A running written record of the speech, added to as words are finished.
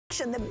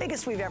the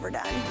biggest we've ever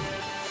done.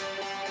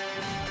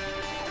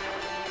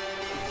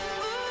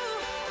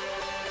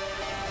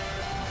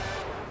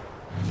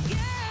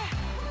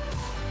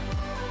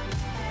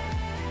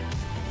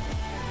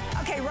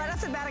 Okay, right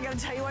off the bat, I gotta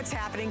tell you what's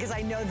happening, because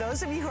I know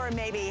those of you who are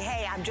maybe,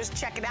 hey, I'm just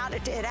checking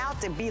it out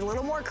to be a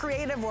little more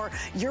creative, or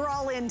you're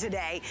all in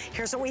today.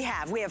 Here's what we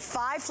have. We have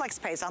 5 flex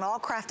pays on all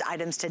craft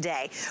items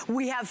today.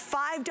 We have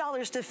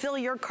 $5 to fill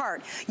your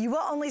cart. You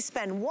will only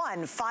spend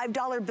one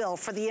 $5 bill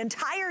for the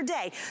entire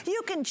day.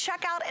 You can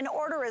check out and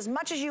order as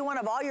much as you want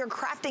of all your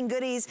crafting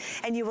goodies,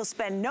 and you will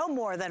spend no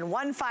more than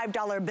one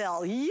 $5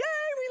 bill. Yay!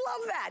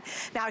 Love that.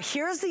 Now,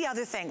 here's the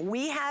other thing.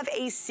 We have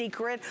a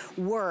secret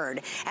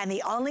word, and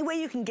the only way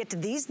you can get to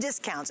these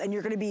discounts, and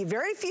you're going to be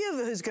very few of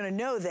you who's going to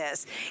know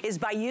this, is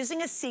by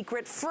using a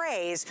secret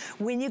phrase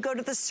when you go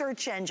to the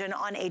search engine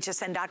on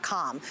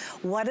hsn.com.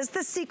 What is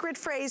the secret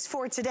phrase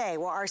for today?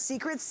 Well, our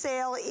secret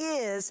sale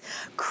is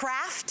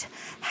Craft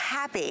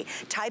Happy.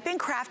 Type in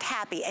Craft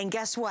Happy, and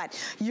guess what?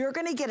 You're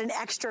going to get an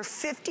extra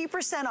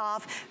 50%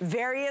 off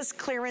various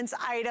clearance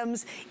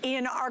items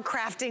in our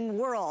crafting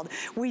world.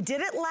 We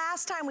did it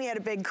last time. We had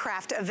a big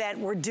craft event.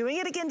 We're doing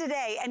it again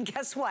today, and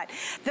guess what?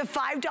 The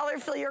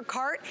 $5 fill your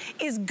cart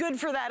is good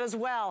for that as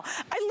well.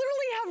 I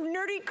literally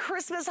have nerdy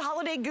Christmas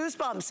holiday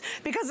goosebumps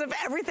because of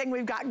everything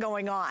we've got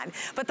going on.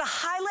 But the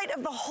highlight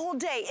of the whole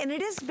day, and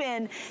it has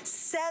been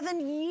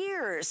 7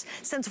 years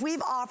since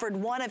we've offered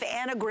one of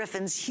Anna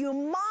Griffin's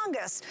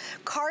humongous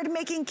card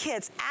making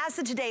kits as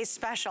a today's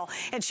special.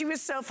 And she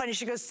was so funny.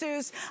 She goes,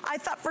 Suze, I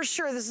thought for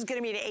sure this was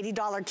gonna be an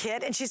 $80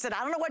 kit. And she said,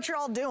 I don't know what you're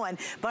all doing,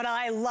 but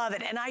I love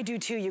it. And I do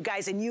too, you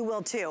guys, and you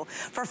will too.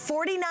 For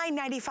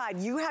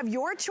 $49.95, you have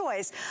your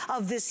choice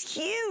of this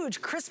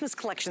huge Christmas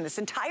collection, this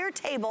entire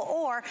table,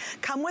 or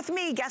come with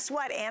me. Guess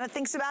what? Anna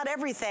thinks about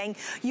everything.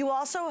 You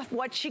also have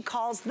what she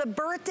calls the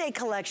birthday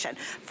collection.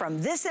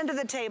 From this end of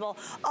the table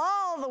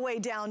all the way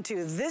down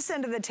to this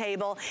end of the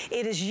table,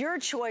 it is your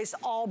choice.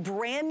 All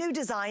brand new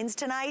designs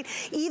tonight,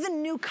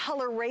 even new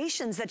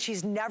colorations that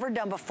she's never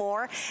done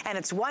before, and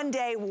it's one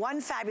day, one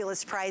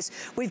fabulous price.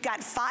 We've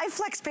got 5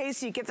 flex pays,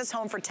 so you get this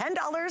home for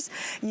 $10.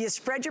 You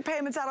spread your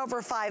payments out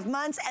over 5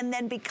 months, and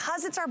then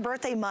because it's our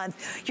birthday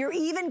month, you're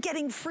even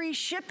getting free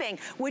shipping,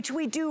 which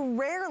we do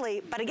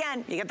rarely, but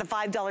again, you get the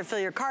 $5 fill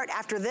your cart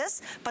after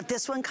this, but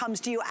this one comes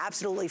to you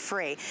absolutely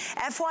free.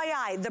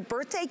 FYI, the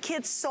birthday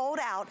kits sold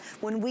out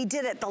when we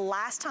did it the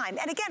last time,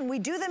 and again, we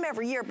do them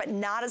every year, but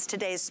not as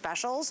today's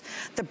specials.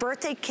 The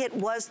birthday kit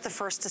was the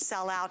first to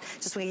sell out.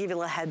 Just want to give you a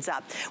little heads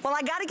up. Well,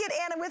 I got to get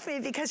Anna with me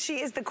because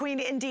she is the queen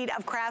indeed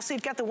of crafts. So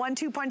we've got the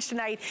 1-2 punch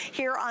tonight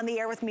here on the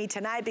air with me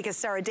tonight, because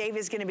Sarah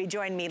Davis is going to be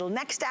joining me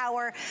next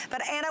hour.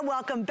 But Anna,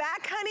 welcome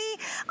back,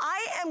 honey.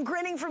 I am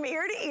grinning from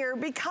ear to ear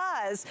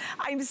because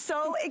I'm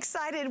so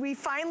excited. We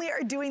finally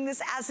are doing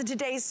this as a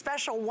today's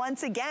special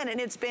once again, and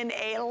it's been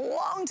a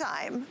long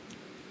time.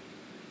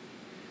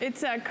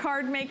 It's a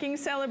card making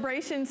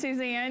celebration,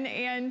 Suzanne,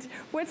 and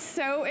what's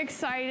so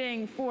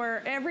exciting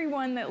for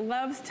everyone that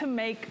loves to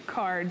make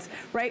cards,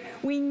 right?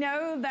 We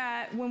know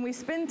that when we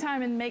spend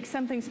time and make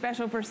something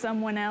special for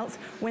someone else,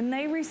 when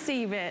they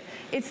receive it,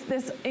 it's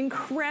this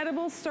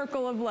incredible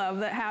circle of love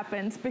that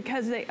happens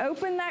because they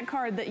open that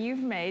card that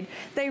you've made,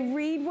 they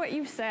read what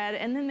you've said,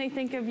 and then they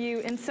think of you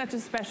in such a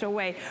special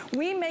way.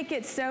 We make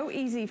it so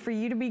easy for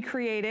you to be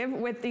creative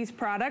with these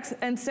products,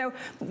 and so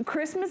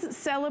Christmas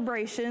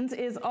Celebrations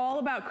is all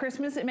about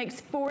Christmas. It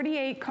makes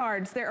 48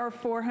 cards. There are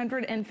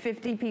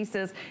 450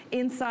 pieces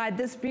inside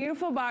this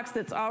beautiful box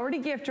that's already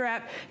gift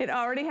wrapped. It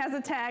already has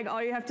a tag.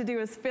 All you have to do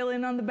is fill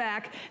in on the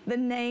back the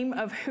name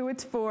of who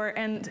it's for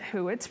and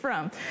who it's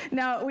from.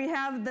 Now, we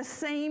have the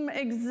same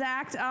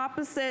exact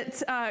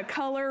opposite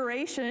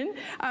coloration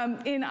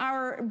in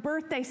our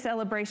birthday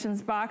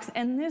celebrations box,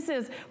 and this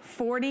is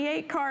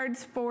 48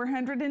 cards,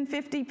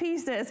 450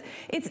 pieces.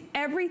 It's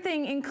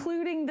everything,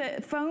 including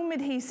the foam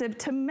adhesive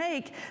to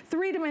make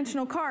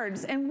 3-dimensional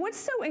cards. And what's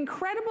so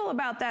incredible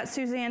about that,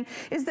 Suzanne,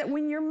 is that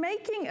when you're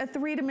making a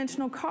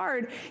 3-dimensional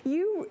card,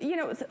 you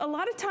know, a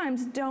lot of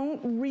times don't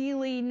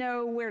really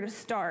know where to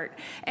start.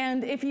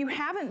 And if you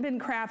haven't been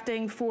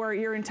crafting for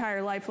your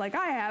entire life like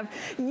I have,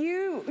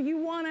 you need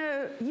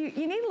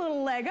a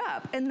little leg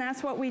up, and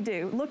that's what we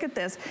do. Look at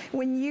this.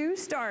 When you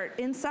start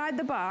inside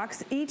the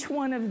box, each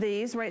one of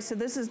these, right, so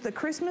this is the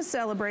Christmas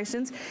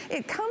Celebrations,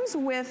 it comes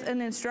with an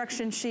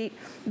instruction sheet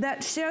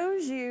that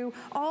shows you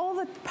all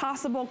the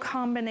possible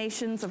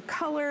combinations of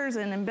colors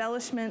and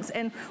embellishments.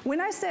 And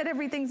when I said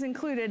everything's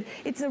included,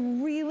 it's a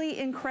really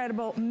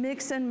incredible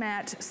mix and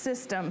match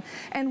system.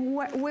 And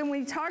when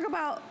we talk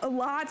about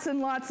lots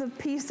and lots of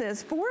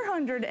pieces,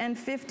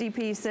 450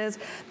 pieces,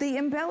 the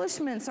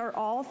embellishments are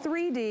all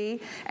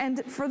 3D.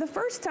 And for the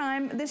first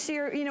time this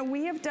year, you know,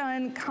 we have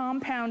done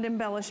compound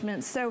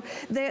embellishments. So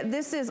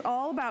this is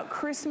all about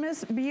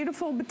Christmas,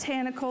 beautiful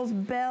botanicals,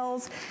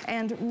 bells,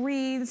 and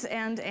wreaths,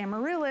 and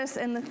amaryllis,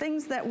 and the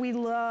things that we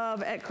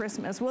love at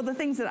Christmas. Well, the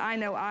things that I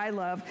know I I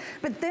love.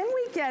 But then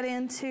we get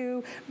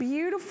into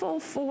beautiful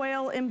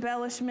foil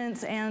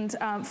embellishments and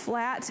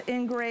flat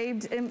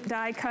engraved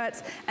die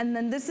cuts. And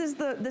then this is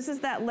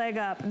that leg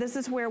up. This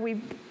is where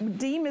we've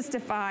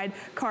demystified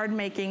card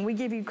making. We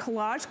give you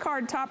collage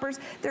card toppers.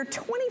 There are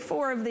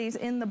 24 of these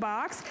in the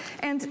box,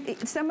 and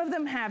some of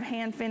them have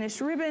hand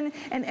finished ribbon,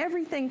 and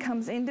everything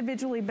comes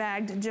individually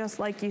bagged just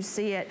like you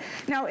see it.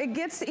 Now it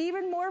gets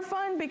even more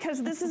fun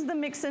because this is the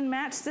mix and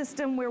match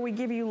system where we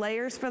give you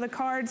layers for the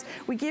cards,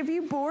 we give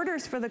you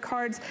borders for the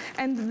cards,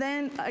 and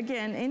then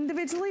again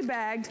individually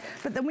bagged,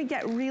 but then we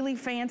get really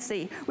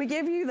fancy. We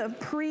give you the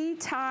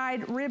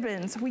pre-tied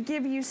ribbons. We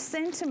give you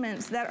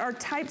sentiments that are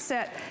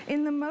typeset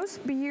in the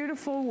most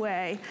beautiful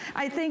way.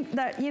 I think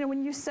that, you know,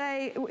 when you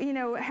say, you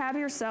know, have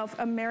yourself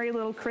a merry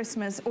little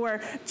Christmas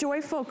or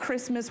joyful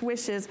Christmas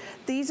wishes,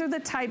 these are the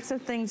types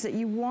of things that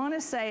you want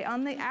to say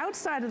on the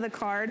outside of the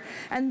card.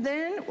 And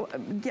then,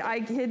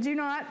 I kid you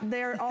not,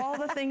 they're all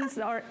the things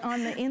that are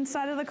on the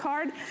inside of the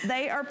card.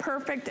 They are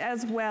perfect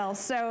as well.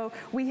 So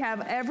we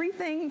have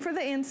everything for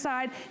the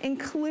inside,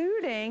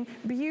 including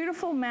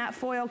beautiful matte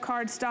foil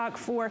cardstock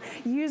for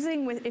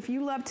using with, if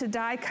you love to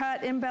die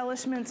cut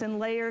embellishments and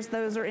layers,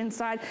 those are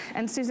inside.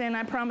 And Suzanne,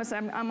 I promise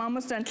I'm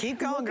almost done. Keep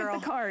going, girl. Look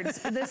at the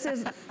cards. This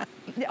is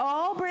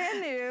all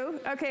brand new.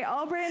 Okay,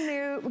 all brand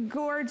new,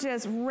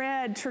 gorgeous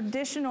red,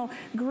 traditional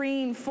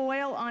green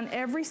foil on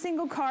every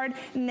single card.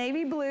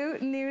 Navy blue,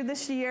 new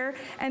this year,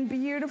 and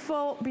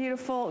beautiful,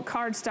 beautiful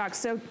cardstock.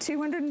 So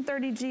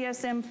 230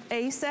 GSM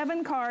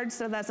A7 cards,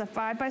 so that's a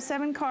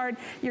 5x7 card.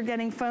 You're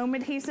getting foam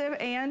adhesive,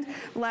 and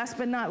last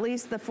but not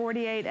least, the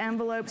 48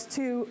 envelopes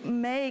to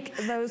make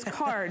those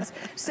cards.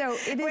 So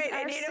it is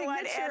our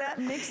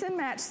signature mix and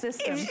match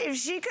system. If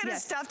she could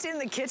have stuffed in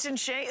the kitchen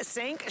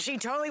sink, she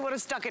totally would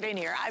have stuck it in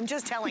here. I'm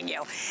just telling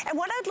you. And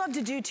what I'd love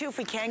to do too, if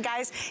we can,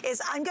 guys,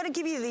 is I'm going to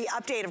give you the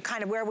update of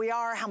kind of where we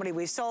are, how many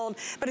we've sold.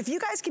 But if you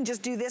guys can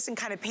just do this and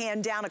kind of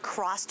pan down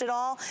across it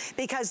all,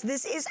 because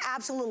this is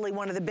absolutely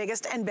one of the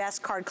biggest and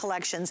best card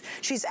collections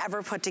she's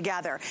ever put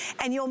together.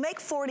 And you'll make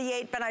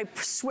 48, but I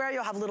swear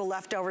you'll have little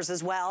leftovers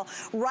as well.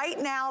 Right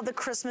now, the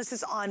Christmas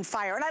is on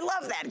fire. And I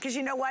love that, because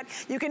you know what?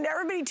 You can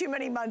never be too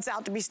many months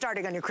out to be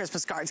starting on your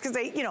Christmas cards, because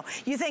they, you know,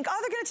 you think, oh,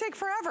 they're going to take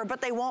forever,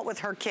 but they won't with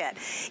her kit.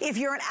 If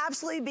you're an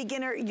absolute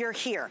beginner, you're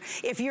here.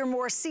 If you're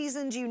more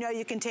seasoned, you know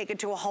you can take it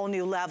to a whole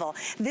new level.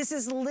 This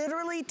is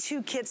literally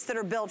 2 kits that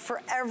are built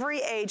for every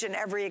age and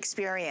every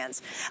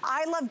experience.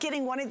 I love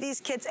getting one of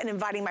these kits and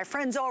inviting my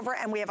friends over,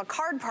 and we have a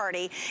card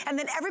party, and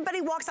then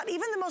everybody walks out,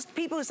 even the most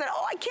people who said,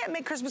 oh, I can't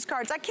make Christmas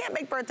cards, I can't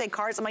make birthday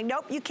cards. I'm like,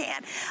 nope, you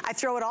can. I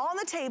throw it all on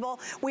the table,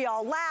 we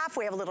all laugh,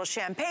 we have a little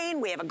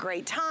champagne, we have a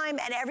great time,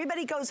 and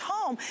everybody goes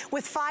home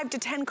with 5 to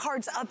 10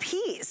 cards a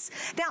piece.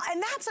 Now,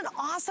 and that's an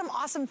awesome,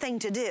 awesome thing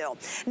to do.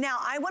 Now,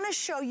 I want to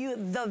show you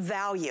the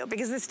value,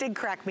 because this did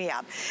crack me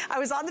up. I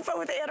was on the phone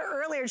with Anna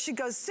earlier, and she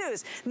goes,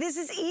 Suze, this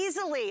is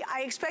easily,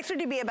 I expected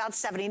it to be about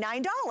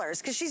 $79,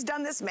 because she's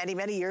done this many,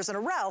 many years in a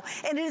row,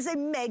 and it is a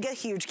mega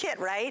huge kit,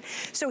 right?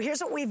 So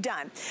here's what we've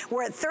done.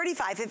 We're at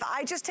 35. If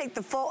I just take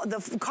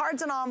the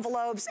cards and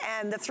envelopes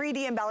and the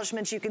 3D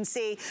embellishments, you can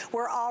see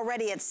we're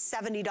already at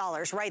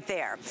 $70 right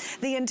there.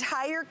 The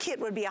entire kit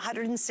would be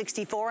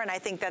 $164, and I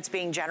think that's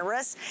being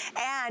generous,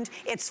 and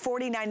it's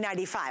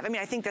 $49.95. I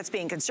mean, I think that's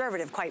being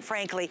conservative, quite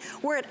frankly.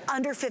 We're at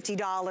under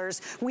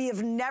 $50. We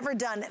have never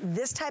done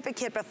this type of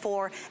kit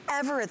before,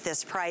 ever at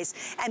this price,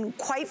 and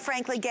quite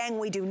frankly, gang,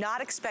 we do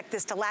not expect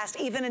this to last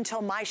even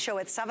until my show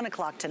at 7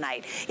 o'clock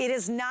tonight. It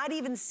is not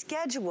even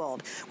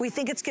scheduled. We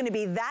think it's going to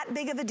be that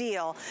big of a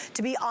deal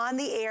to be on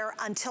the air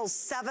until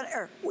 7,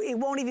 or it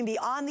won't even be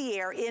on the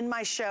air in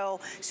my show,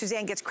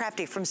 Suzanne Gets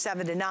Crafty, from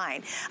 7 to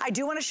 9. I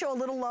do want to show a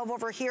little love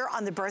over here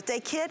on the birthday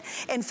kit.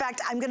 In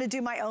fact, I'm going to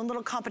do my own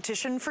little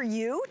competition for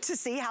you to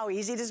see how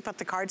easy it is to put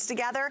the cards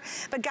together.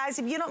 But guys,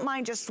 if you don't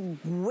mind just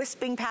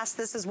wisping past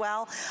this as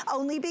well,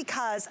 only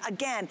because,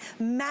 again,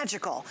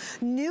 magical.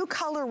 New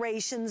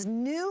colorations,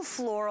 new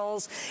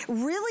florals,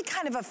 really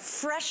kind of a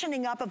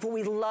freshening up of what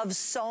we love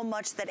so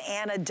much that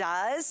Anna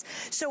does.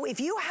 So if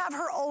you have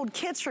her old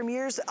kits from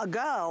years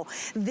ago,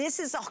 this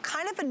is a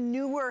kind of a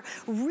newer,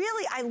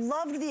 really, I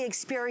loved the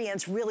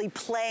experience really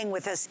playing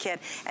with this kit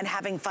and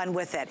having fun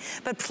with it.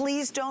 But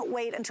please don't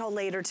wait until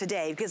later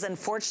today, because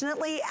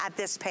unfortunately at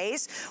this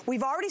pace,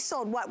 we've already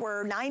sold what,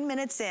 we're 9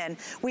 minutes in.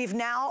 We've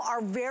now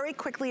are very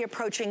quickly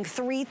approaching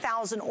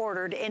 3,000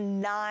 ordered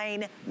in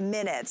 9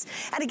 minutes.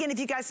 And again, if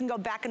you guys can go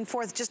back and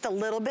forth just a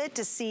little bit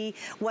to see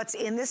what's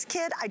in this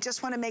kit, I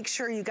just want to make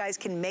sure you guys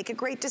can make a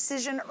great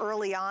decision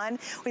early on.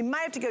 We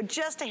might have to go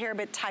just a hair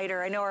bit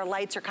tighter. I know our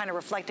lights are kind of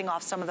reflecting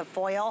off some of the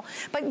foil,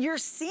 but you're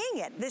seeing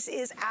it. This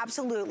is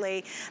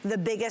absolutely the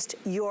biggest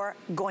you're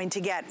going to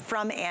get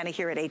from Anna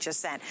here at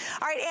HSN.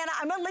 All right, Anna,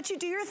 I'm gonna let you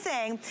do your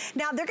thing.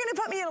 Now, they're gonna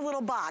put me in a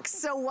little box.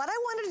 So what I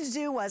wanted to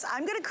do was,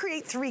 I'm gonna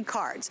create 3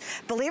 cards.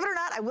 Believe it or or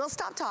not, I will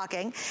stop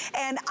talking,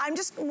 and I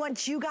just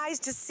want you guys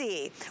to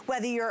see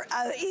whether you're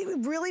a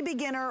really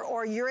beginner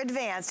or you're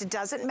advanced, it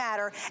doesn't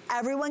matter.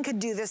 Everyone could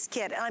do this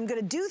kit, and I'm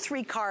gonna do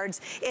 3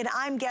 cards in,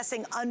 I'm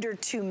guessing, under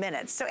 2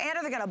 minutes. So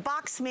Anna, they're gonna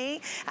box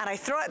me, and I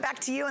throw it back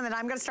to you, and then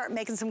I'm gonna start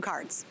making some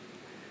cards.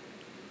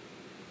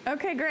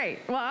 Okay, great.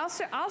 Well,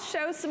 I'll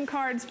show some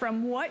cards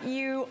from what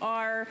you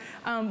are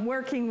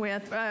working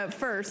with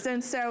first.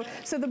 And so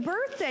the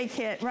birthday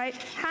kit, right,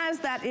 has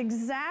that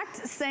exact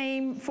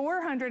same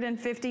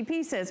 450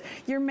 pieces.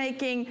 You're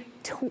making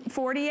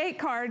 48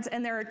 cards,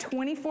 and there are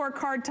 24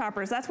 card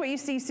toppers. That's what you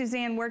see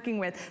Suzanne working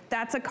with.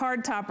 That's a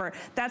card topper.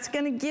 That's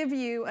going to give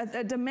you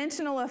a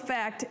dimensional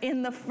effect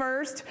in the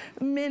first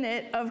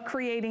minute of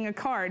creating a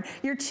card.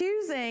 You're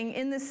choosing,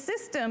 in the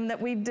system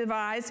that we've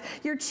devised,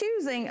 you're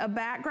choosing a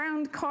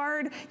background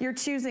card, you're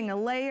choosing a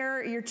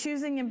layer, you're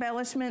choosing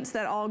embellishments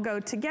that all go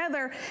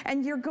together,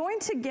 and you're going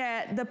to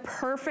get the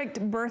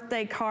perfect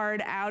birthday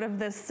card out of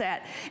this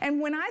set.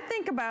 And when I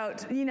think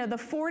about, you know, the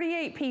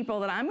 48 people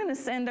that I'm going to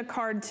send a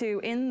card to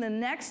in the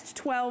next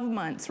 12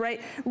 months,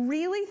 right?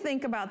 Really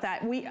think about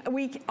that.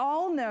 We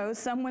all know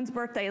someone's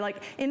birthday. Like,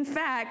 in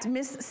fact,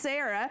 Miss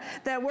Sarah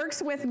that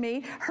works with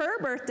me,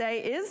 her birthday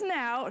is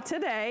now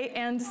today,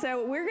 and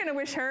so we're going to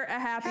wish her a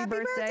happy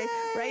birthday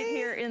right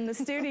here in the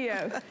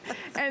studio.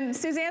 And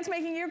Suzanne's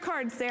making your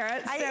card,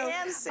 Sarah. I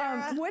am,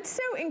 Sarah.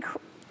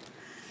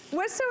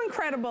 What's so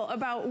incredible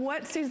about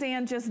what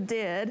Suzanne just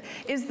did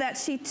is that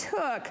she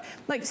took,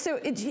 like,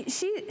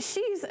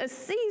 she's a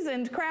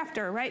seasoned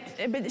crafter, right?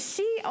 But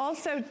she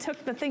also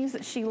took the things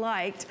that she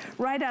liked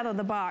right out of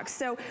the box.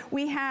 So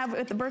we have,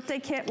 with the birthday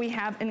kit, we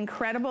have an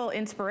incredible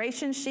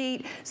inspiration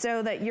sheet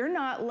so that you're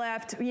not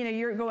left, you know,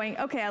 you're going,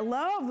 okay, I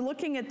love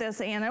looking at this,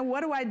 Anna.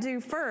 What do I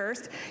do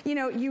first? You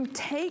know, you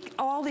take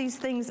all these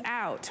things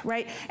out,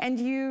 right? And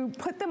you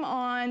put them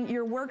on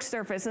your work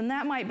surface, and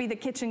that might be the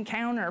kitchen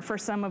counter for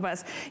some of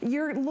us.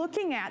 You're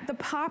looking at the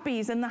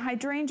poppies and the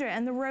hydrangea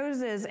and the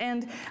roses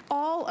and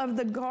all of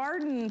the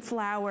garden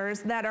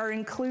flowers that are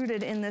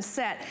included in this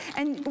set.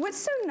 And what's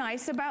so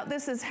nice about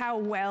this is how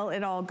well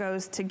it all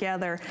goes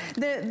together.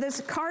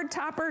 This card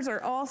toppers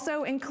are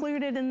also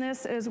included in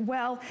this as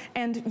well,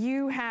 and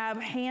you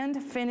have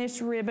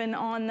hand-finished ribbon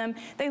on them.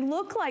 They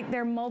look like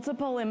they're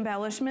multiple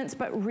embellishments,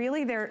 but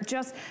really they're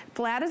just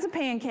flat as a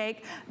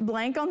pancake,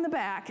 blank on the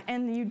back,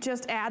 and you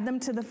just add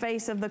them to the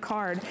face of the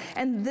card.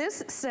 And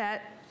this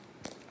set,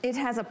 it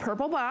has a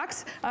purple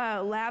box,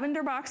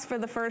 lavender box for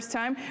the first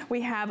time. We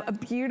have a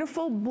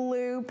beautiful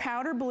blue,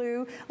 powder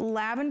blue,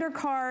 lavender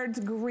cards,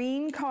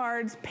 green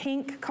cards,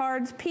 pink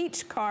cards,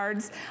 peach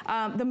cards.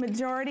 The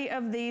majority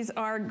of these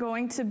are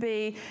going to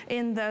be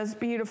in those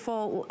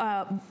beautiful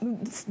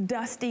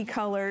dusty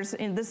colors.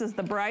 And this is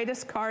the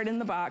brightest card in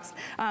the box.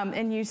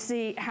 And you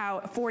see how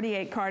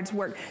 48 cards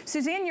work.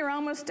 Suzanne, you're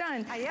almost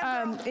done. I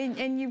am.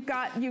 And you've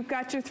got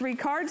your 3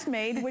 cards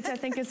made, which I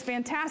think is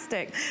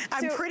fantastic.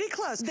 I'm pretty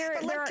close.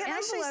 Can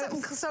I show you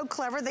something so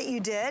clever that you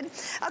did?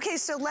 Okay,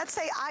 so let's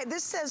say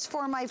this says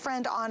for my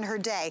friend on her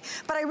day,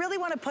 but I really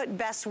want to put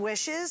best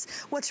wishes.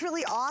 What's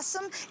really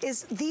awesome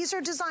is these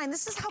are designed,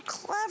 this is how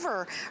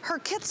clever her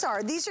kits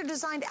are. These are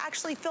designed to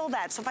actually fill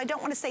that. So if I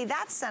don't want to say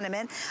that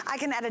sentiment, I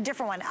can add a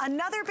different one.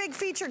 Another big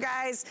feature,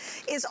 guys,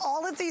 is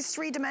all of these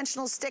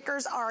 3-dimensional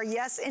stickers are,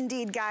 yes,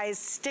 indeed, guys,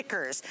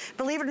 stickers.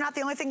 Believe it or not,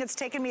 the only thing that's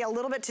taken me a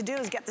little bit to do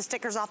is get the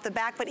stickers off the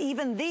back, but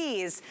even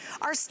these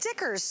are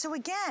stickers. So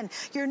again,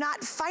 you're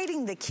not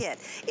fighting the kit.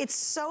 It's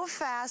so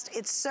fast,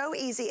 it's so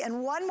easy.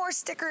 And one more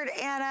sticker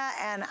to Anna,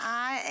 and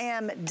I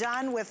am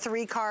done with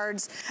 3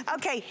 cards.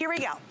 Okay, here we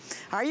go.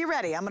 Are you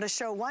ready? I'm gonna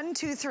show 1,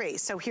 2, 3.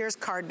 So here's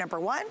card number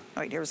 1.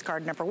 Wait, here's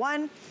card number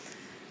 1.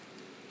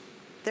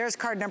 There's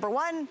card number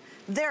 1.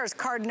 There's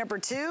card number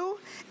 2,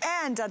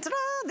 and da-da-da,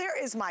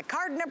 there is my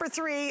card number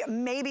 3.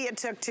 Maybe it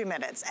took 2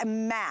 minutes,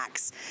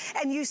 max.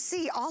 And you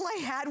see, all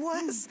I had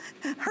was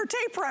her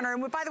tape runner.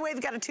 And by the way,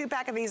 we've got a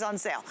 2-pack of these on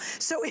sale.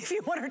 So if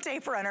you want her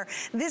tape runner,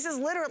 this is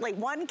literally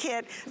 1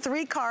 kit,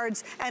 3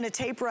 cards, and a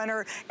tape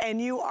runner,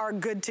 and you are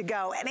good to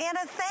go. And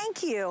Anna,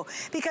 thank you,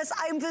 because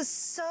I was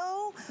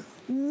so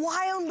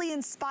wildly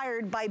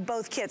inspired by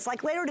both kits.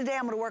 Like later today,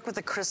 I'm gonna work with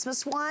the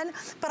Christmas one,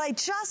 but I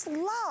just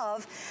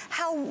love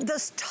how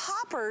the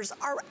toppers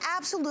are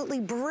absolutely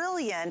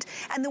brilliant,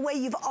 and the way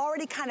you've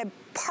already kind of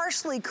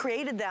partially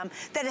created them,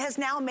 that it has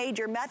now made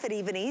your method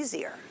even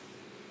easier.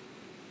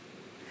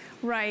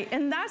 Right,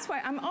 and that's why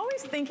I'm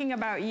always thinking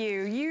about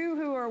you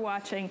who are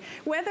watching.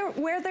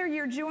 Whether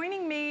you're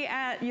joining me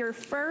at your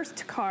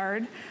first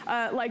card,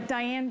 like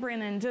Diane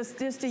Brennan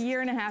just a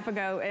year and a half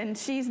ago, and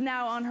she's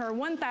now on her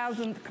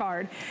 1,000th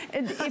card.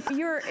 If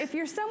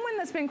you're someone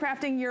that's been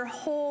crafting your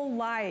whole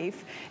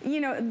life,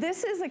 you know,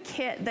 this is a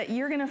kit that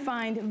you're gonna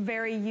find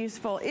very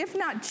useful, if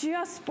not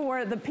just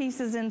for the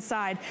pieces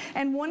inside.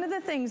 And one of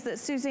the things that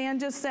Suzanne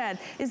just said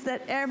is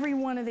that every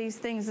one of these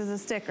things is a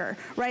sticker,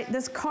 right?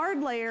 This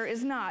card layer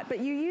is not. but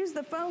you use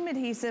the foam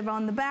adhesive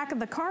on the back of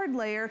the card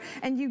layer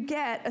and you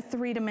get a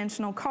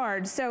three-dimensional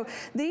card. So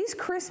these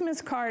Christmas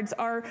cards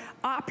are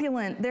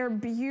opulent, they're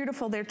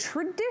beautiful, they're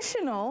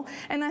traditional,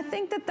 and I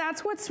think that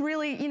that's what's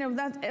really, you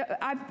know,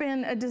 I've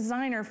been a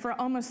designer for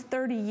almost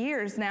 30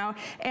 years now,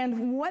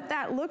 and what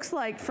that looks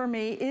like for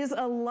me is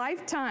a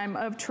lifetime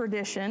of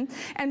tradition.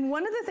 And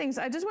one of the things,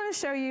 I just want to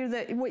show you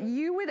that what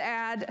you would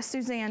add,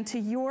 Suzanne, to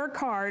your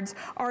cards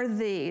are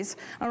these.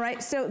 All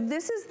right, so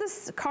this is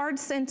the card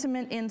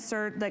sentiment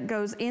insert that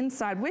goes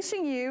inside,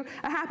 wishing you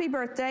a happy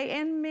birthday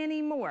and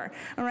many more.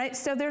 All right,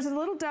 so there's a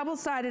little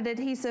double-sided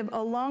adhesive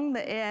along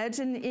the edge,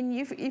 and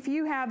if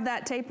you have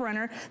that tape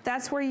runner,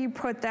 that's where you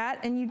put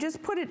that, and you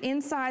just put it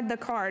inside the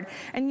card,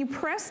 and you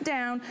press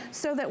down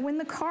so that when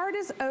the card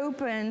is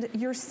opened,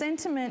 your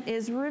sentiment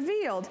is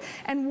revealed.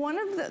 And one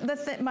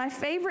of my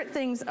favorite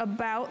things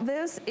about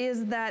this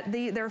is that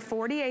there are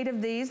 48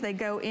 of these. They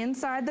go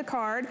inside the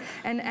card,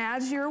 and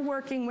as you're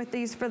working with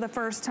these for the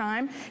first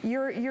time,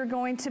 you're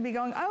going to be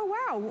going, oh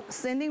wow,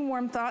 sending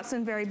warm thoughts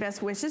and very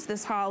best wishes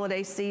this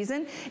holiday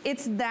season.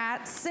 It's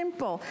that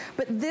simple.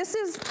 But this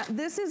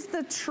is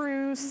the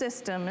true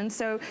system. And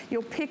so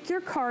you'll pick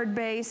your card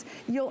base,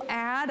 you'll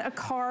add a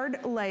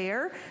card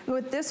layer.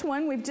 With this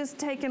one, we've just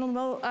taken a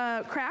little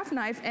craft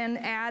knife and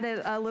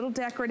added a little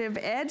decorative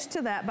edge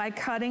to that by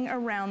cutting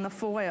around the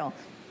foil.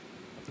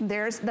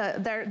 There's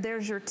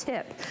your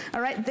tip.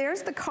 All right,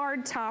 there's the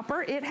card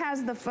topper. It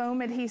has the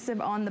foam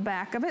adhesive on the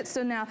back of it,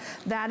 so now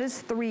that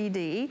is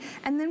 3D.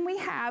 And then we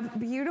have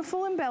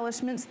beautiful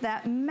embellishments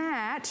that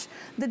match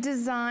the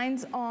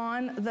designs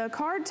on the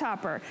card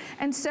topper.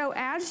 And so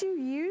as you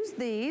use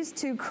these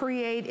to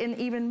create an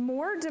even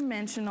more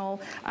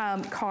dimensional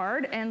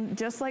card, and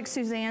just like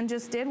Suzanne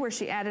just did, where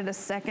she added a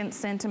second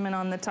sentiment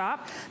on the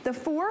top, the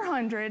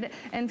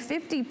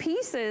 450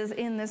 pieces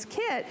in this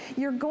kit,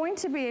 you're going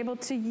to be able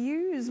to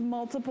use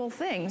multiple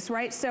things,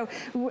 right? So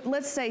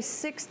let's say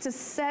 6 to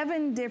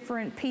 7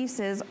 different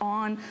pieces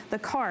on the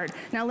card.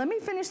 Now let me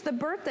finish the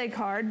birthday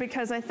card,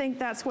 because I think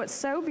that's what's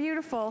so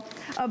beautiful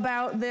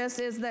about this,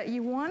 is that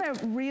you want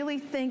to really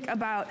think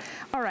about,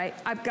 all right,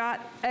 I've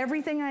got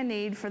everything I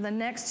need for the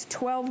next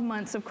 12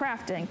 months of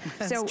crafting.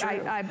 So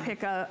I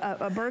pick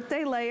a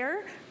birthday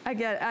layer, I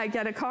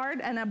get a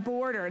card and a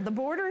border. The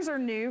borders are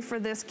new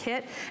for this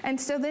kit, and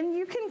so then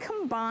you can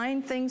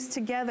combine things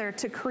together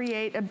to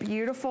create a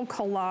beautiful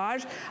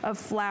collage of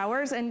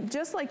flowers. And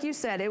just like you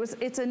said,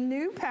 it's a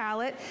new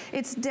palette.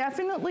 It's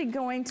definitely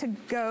going to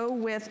go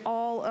with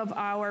all of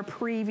our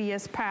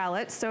previous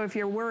palettes. So if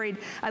you're worried,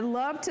 I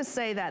love to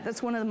say that.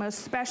 That's one of the most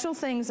special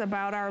things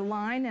about our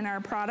line and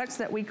our products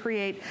that we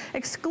create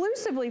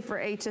exclusively for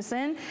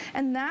HSN,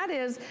 and that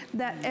is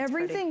that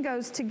everything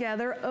goes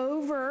together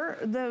over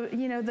the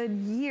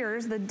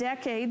years, the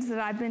decades that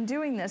I've been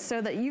doing this,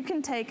 so that you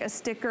can take a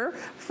sticker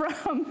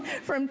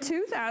from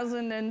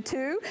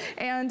 2002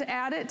 and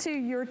add it to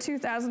your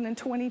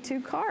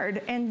 2022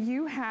 card, and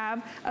you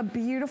have a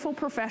beautiful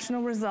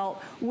professional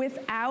result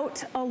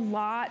without a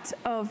lot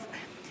of,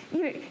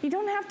 you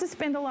don't have to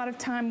spend a lot of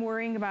time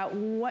worrying about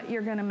what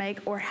you're going to make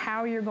or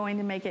how you're going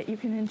to make it. You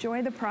can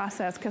enjoy the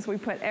process, because we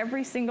put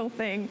every single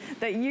thing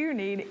that you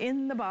need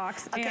in the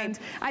box. Okay. And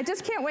I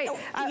just can't wait.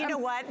 You know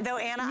what, though,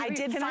 Anna?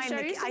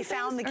 I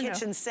found the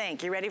kitchen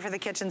sink. You ready for the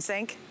kitchen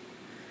sink?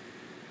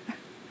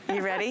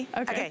 You ready?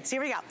 Okay, so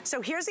here we go.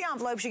 So here's the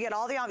envelopes. You get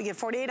all the envelopes. You get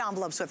 48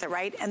 envelopes with it,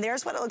 right? And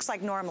there's what it looks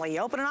like normally. You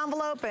open an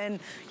envelope and,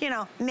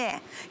 meh.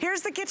 Here's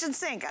the kitchen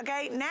sink,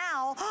 okay?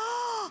 Now,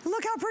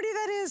 look how pretty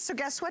that is. So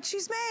guess what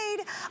she's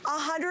made?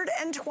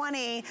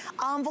 120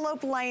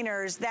 envelope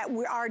liners that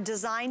are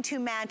designed to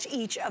match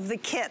each of the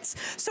kits.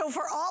 So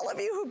for all of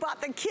you who bought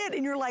the kit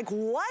and you're like,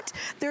 what?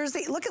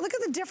 Look at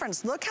the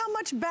difference. Look how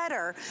much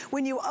better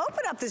when you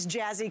open up this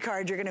jazzy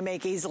card you're gonna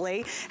make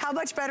easily, how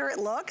much better it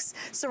looks.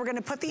 So we're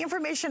gonna put the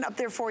information up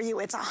there for you.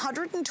 It's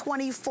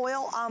 120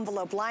 foil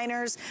envelope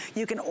liners.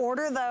 You can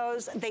order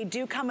those. They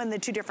do come in the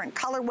 2 different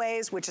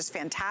colorways, which is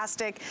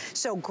fantastic.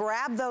 So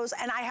grab those,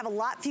 and I have a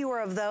lot fewer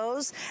of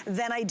those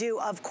than I do,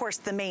 of course,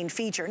 the main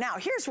feature. Now,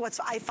 here's what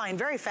I find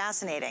very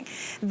fascinating.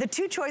 The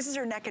 2 choices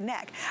are neck and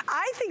neck.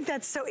 I think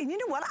that's so, and you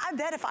know what? I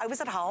bet if I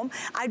was at home,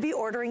 I'd be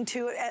ordering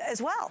 2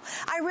 as well.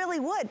 I really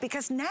would,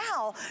 because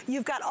now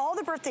you've got all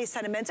the birthday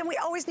sentiments, and we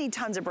always need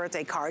tons of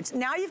birthday cards.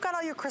 Now you've got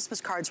all your Christmas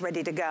cards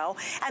ready to go,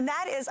 and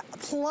that is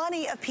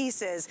plenty of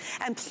pieces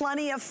and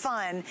plenty of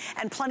fun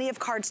and plenty of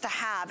cards to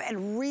have,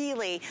 and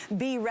really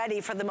be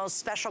ready for the most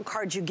special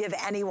cards you give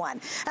anyone.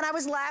 And I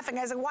was laughing.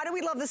 I was like, why do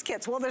we love this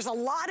kit? Well, there's a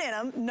lot in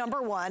them,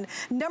 number 1.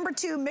 Number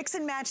 2, mix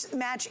and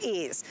match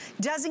ease.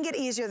 Doesn't get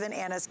easier than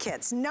Anna's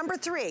kits. Number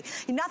 3,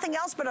 nothing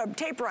else but a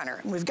tape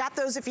runner. We've got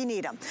those if you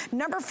need them.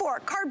 Number 4,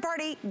 card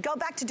party. Go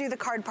back to do the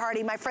card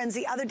party. My friends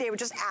the other day were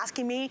just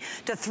asking me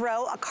to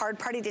throw a card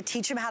party to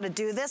teach them how to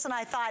do this, and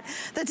I thought,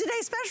 the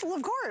Today Special,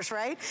 of course,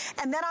 right?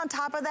 And then on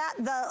top of that,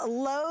 the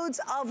loads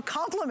of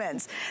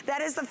compliments.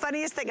 That is the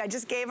funniest thing. I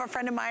just gave a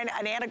friend of mine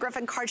an Anna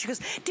Griffin card. She goes,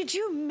 did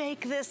you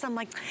make this? I'm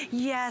like,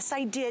 yes,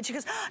 I did. She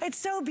goes, it's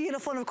so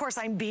beautiful. And of course,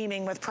 course I'm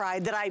beaming with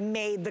pride that I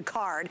made the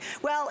card.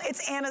 Well,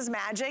 it's Anna's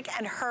magic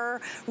and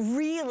her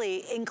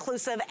really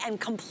inclusive and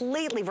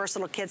completely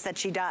versatile kits that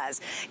she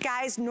does.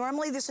 Guys,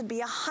 normally this would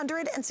be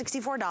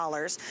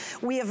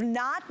 $164. We have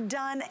not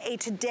done a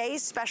Today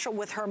special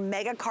with her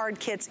mega card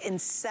kits in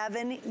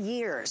 7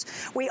 years.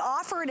 We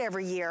offer it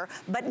every year,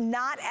 but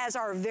not as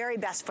our very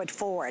best foot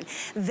forward.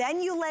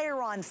 Then you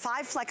layer on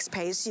 5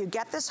 FlexPays, so you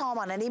get this home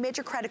on any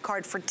major credit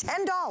card for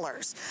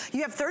 $10.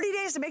 You have 30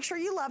 days to make sure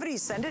you love it, you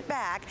send it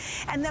back,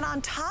 and then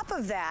on top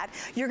of that,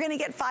 you're gonna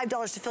get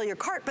 $5 to fill your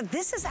cart, but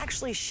this is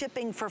actually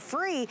shipping for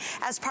free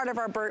as part of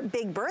our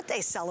big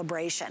birthday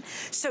celebration.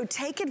 So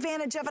take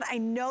advantage of it. I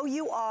know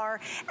you are,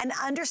 and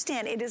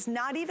understand it is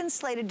not even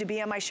slated to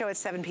be on my show at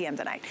 7 p.m.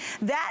 tonight.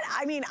 That,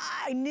 I mean,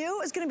 I knew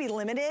it was gonna be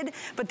limited,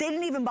 but they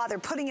didn't even bother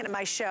putting it in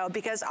my show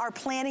because our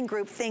planning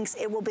group thinks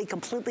it will be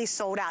completely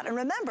sold out. And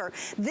remember,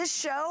 this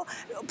show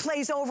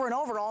plays over and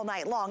over all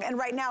night long, and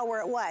right now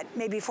we're at what,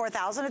 maybe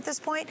 4,000 at this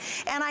point?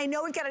 And I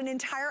know we've got an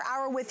entire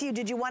hour with you.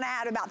 Did you want to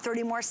add about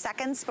 30 more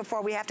seconds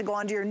before we have to go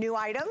on to your new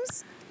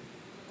items?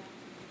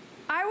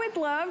 I would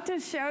love to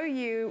show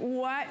you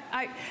what,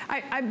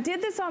 I did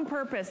this on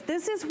purpose.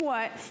 This is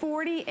what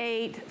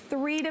 48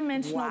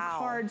 three-dimensional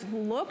cards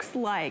looks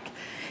like.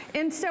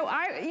 And so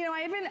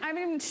I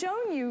haven't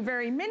shown you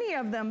very many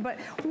of them, but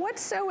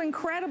what's so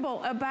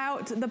incredible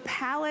about the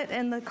palette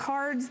and the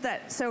cards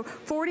so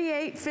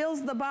 48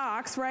 fills the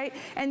box, right?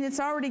 And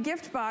it's already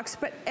gift box,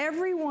 but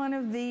every one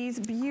of these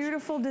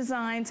beautiful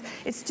designs,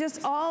 it's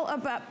just all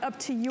up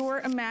to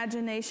your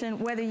imagination,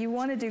 whether you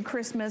want to do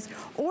Christmas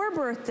or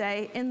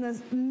birthday in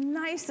the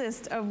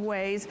nicest of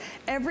ways.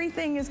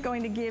 Everything is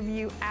going to give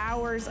you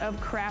hours of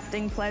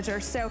crafting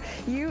pleasure. So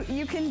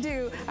you can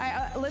do,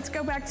 let's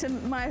go back to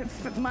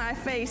my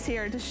face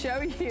here to show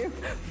you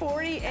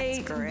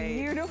 48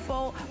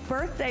 beautiful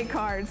birthday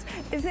cards.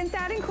 Isn't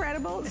that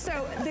incredible?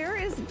 So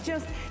there's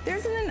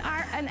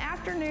an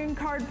afternoon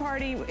card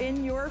party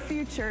in your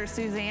future,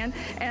 Suzanne,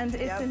 and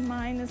it's in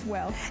mine as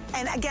well.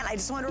 And again, I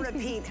just want to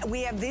repeat,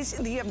 we have these,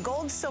 you have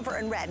gold, silver,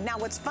 and red. Now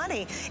what's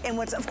funny, and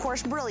what's of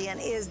course brilliant,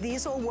 is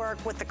these will work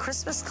with the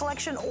Christmas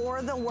collection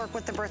or they'll work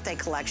with the birthday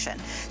collection.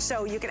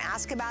 So you can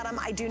ask about them.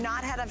 I do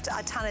not have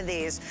a ton of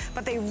these,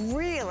 but they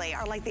really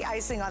are like the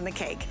icing on the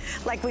cake.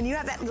 Like when you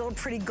have that little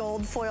pretty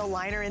gold foil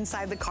liner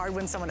inside the card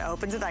when someone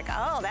opens it, like,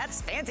 oh,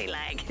 that's fancy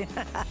like.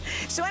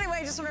 So anyway,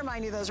 I just want to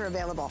remind you those are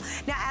available.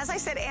 Now, as I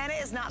said, Anna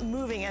is not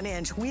moving an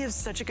inch. We have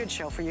such a good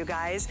show for you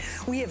guys.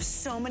 We have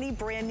so many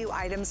brand new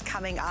items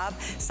coming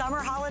up. Some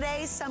are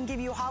holidays, some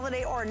give you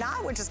holiday or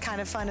not, which is kind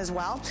of fun as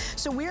well.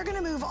 So we're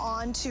going to move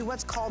on to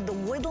what's called the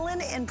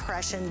Woodland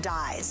Impression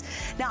Dies.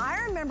 Now,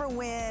 I remember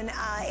when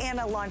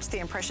Anna launched the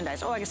impression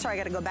dies. Oh, sorry, I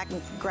got to go back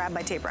and grab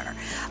my tape runner.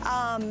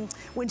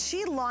 When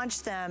she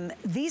launched them,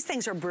 these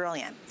things are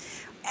brilliant.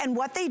 And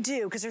what they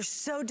do, because they're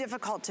so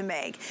difficult to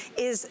make,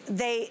 is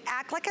they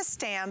act like a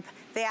stamp,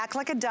 they act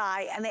like a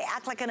die, and they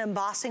act like an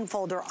embossing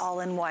folder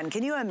all in one.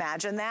 Can you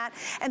imagine that?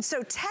 And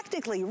so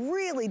technically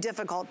really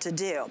difficult to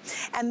do.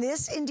 And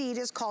this indeed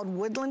is called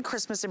Woodland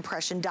Christmas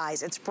Impression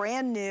Dies. It's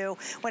brand new.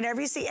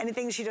 Whenever you see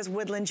anything she does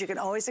woodland, you can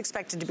always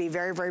expect it to be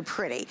very, very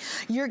pretty.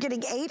 You're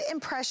getting 8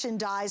 impression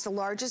dies. The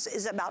largest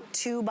is about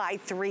 2 by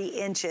 3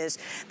 inches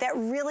that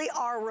really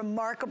are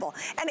remarkable.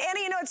 And Anna,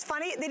 you know, it's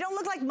funny, they don't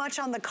look like much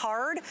on the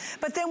card,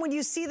 but then when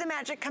you see the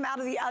magic come out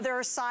of the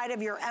other side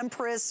of your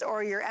Empress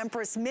or your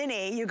Empress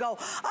Mini, you go,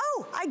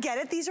 oh, I get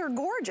it, these are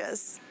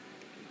gorgeous.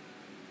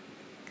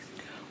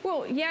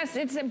 Well, yes,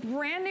 it's a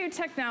brand new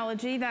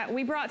technology that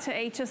we brought to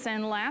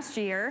HSN last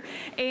year.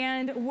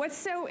 And what's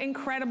so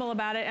incredible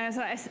about it, as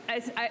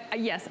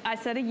yes, I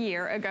said a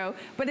year ago,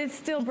 but it's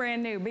still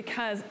brand new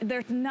because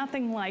there's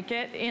nothing like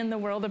it in the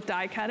world of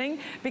die cutting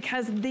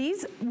because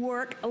these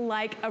work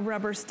like a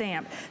rubber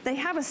stamp. They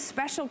have a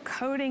special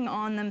coating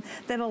on them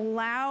that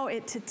allow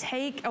it to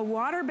take a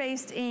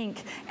water-based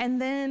ink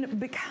and then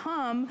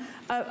become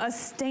a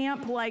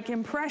stamp-like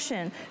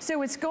impression.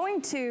 So it's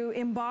going to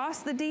emboss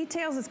the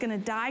details, it's going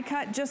to die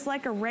cut just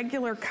like a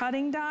regular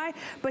cutting die,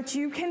 but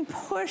you can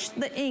push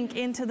the ink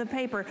into the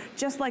paper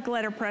just like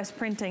letterpress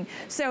printing.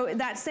 So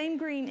that same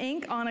green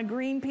ink on a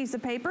green piece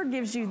of paper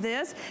gives you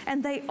this,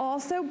 and they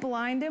also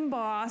blind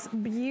emboss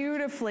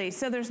beautifully,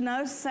 so there's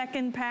no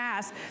second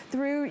pass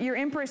through your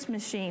Empress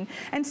machine.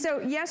 And so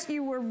yes,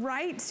 you were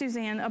right,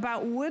 Suzanne,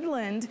 about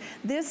woodland.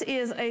 This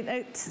is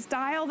a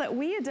style that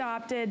we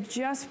adopted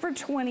just for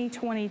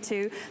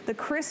 2022. The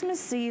Christmas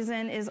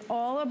season is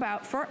all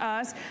about, for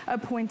us, a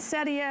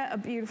poinsettia,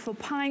 a beautiful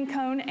pine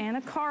cone, and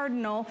a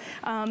cardinal.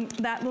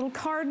 That little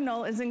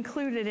cardinal is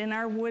included in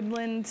our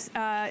woodland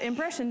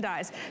impression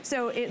dies.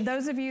 So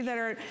those of you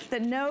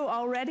that know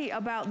already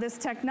about this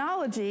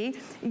technology,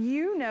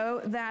 you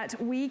know that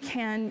you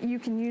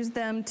can use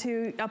them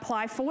to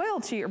apply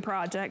foil to your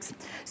projects.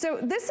 So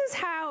this is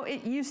how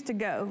it used to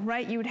go,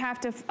 right? You would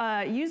have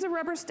to use a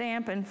rubber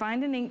stamp and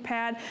find an ink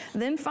pad,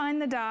 then find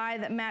the die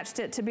that matched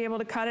it to be able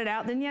to cut it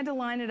out. Then you had to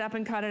line it up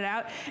and cut it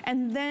out.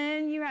 And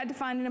then you had to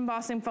find an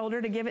embossing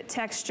folder to give it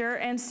texture.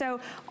 And so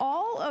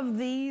all of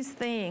these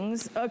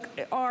things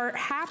are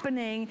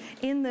happening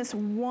in this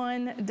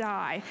one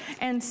die.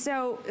 And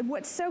so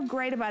what's so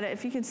great about it,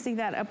 if you can see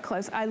that up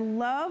close, I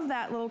love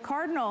that little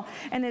cardinal,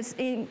 and it's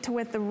inked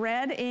with the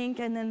red ink,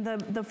 and then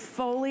the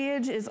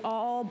foliage is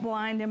all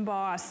blind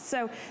embossed.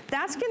 So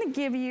that's gonna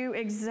give you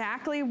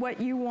exactly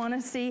what you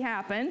wanna see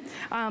happen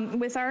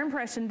with our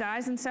impression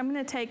dies. And so I'm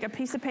gonna take a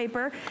piece of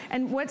paper,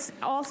 and what's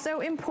also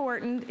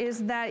important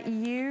is that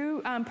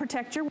you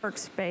protect your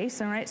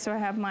workspace, all right? So I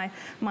have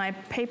my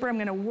paper I'm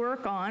gonna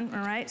work on,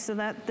 all right? So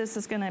that this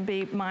is gonna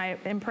be my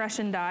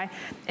impression die.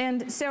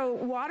 And so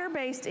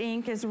water-based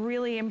ink is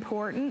really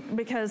important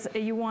because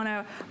you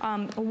wanna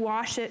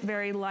wash it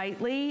very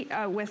lightly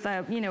with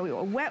a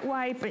wet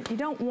wipe, but you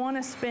don't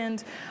wanna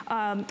spend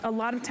a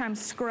lot of time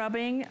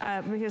scrubbing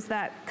because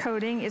that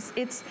coating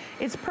it's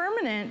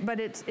permanent, but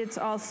it's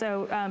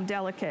also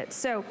delicate.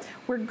 So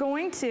we're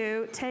going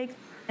to take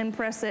and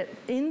press it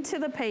into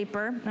the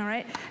paper, all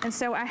right? And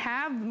so I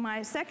have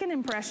my second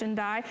impression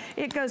die.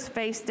 It goes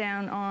face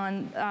down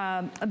on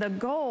the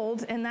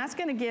gold, and that's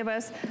gonna give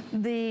us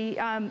the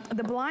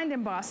blind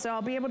emboss. So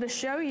I'll be able to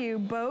show you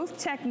both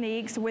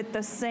techniques with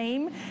the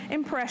same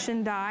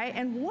impression die.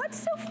 And what's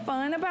so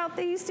fun about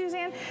these,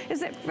 Suzanne,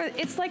 is that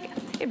it's like,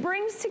 it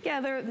brings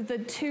together the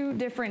two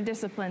different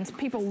disciplines.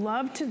 People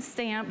love to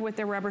stamp with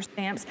their rubber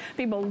stamps.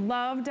 People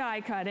love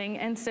die cutting,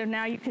 and so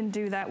now you can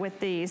do that with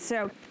these.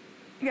 So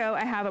go,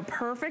 I have a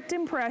perfect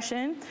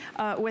impression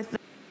with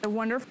the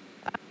wonderful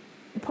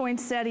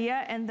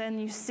poinsettia, and then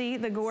you see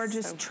the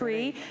gorgeous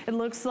tree. It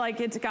looks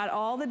like it's got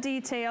all the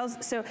details.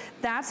 So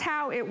that's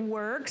how it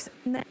works.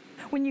 And then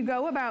when you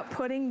go about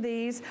putting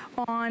these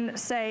on,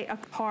 say, a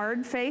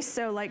card face,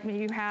 so like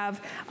you have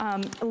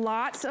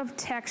lots of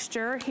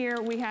texture. Here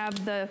we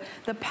have the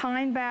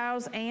pine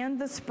boughs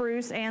and the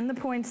spruce and the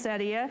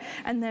poinsettia,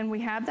 and then we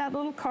have that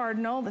little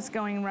cardinal that's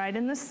going right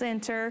in the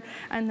center,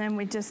 and then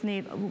we just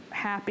need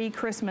Happy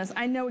Christmas.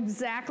 I know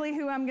exactly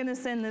who I'm gonna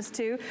send this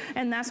to,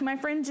 and that's my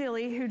friend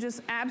Jilly, who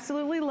just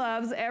absolutely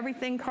loves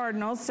everything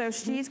cardinals, so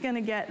she's gonna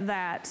get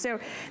that. So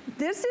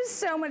this is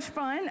so much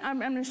fun. I'm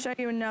gonna show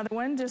you another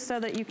one just so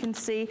that you can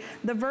see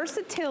the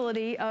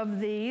versatility of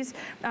these.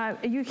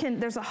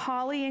 There's a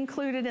holly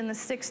included in the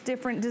 6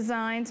 different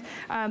designs,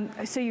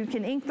 so you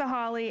can ink the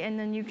holly, and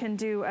then you can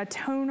do a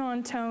tone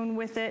on tone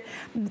with it,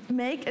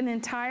 make an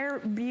entire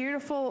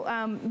beautiful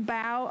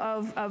bough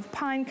of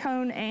pine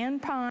cone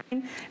and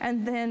pine,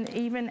 and then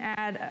even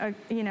add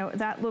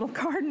that little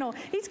cardinal.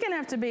 He's gonna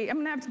have to be, I'm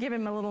gonna have to give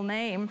him a little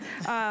name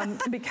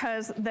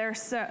because they're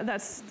so,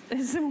 that's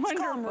wonderful. Just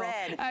call him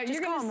Red.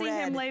 You're gonna see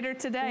him later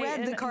today.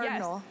 Red the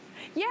cardinal.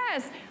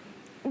 Yes.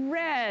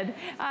 Red,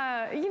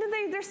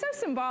 they're so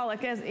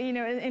symbolic, as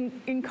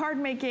in card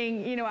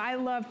making. I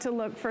love to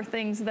look for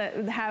things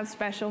that have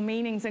special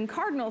meanings, and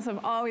cardinals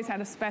have always had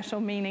a special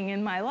meaning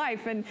in my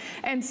life,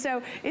 and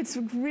so it's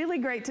really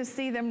great to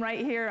see them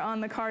right here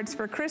on the cards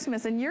for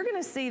Christmas. And you're going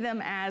to see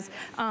them as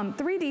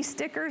 3D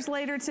stickers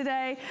later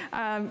today.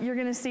 You're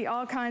going to see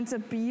all kinds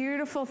of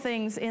beautiful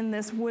things in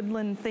this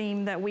woodland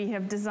theme that we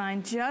have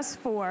designed just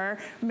for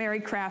Merry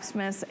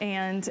Craftsmas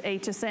and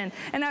HSN.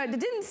 And I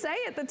didn't say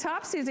at the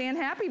top, Suzanne,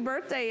 happy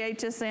birthday,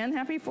 HSN.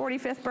 Happy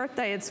 45th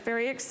birthday. It's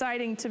very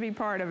exciting to be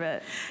part of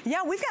it.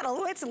 Yeah,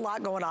 it's a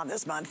lot going on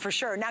this month for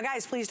sure. Now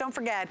guys, please don't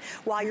forget,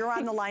 while you're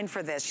on the line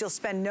for this, you'll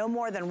spend no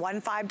more than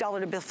 $1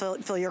 $5 to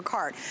fill your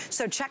cart.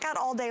 So check out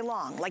all day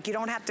long. Like, you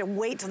don't have to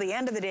wait till the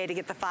end of the day to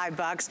get the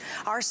 $5.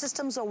 Our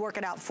systems will work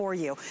it out for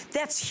you.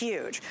 That's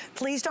huge.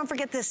 Please don't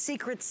forget this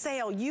secret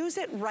sale. Use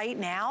it right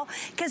now,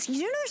 because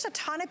there's a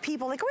ton of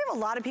people, like we have a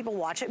lot of people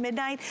watch at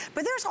midnight,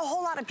 but there's a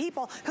whole lot of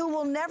people who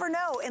will never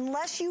know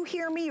unless you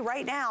hear me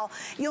right now.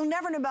 You'll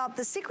never know about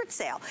the secret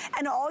sale.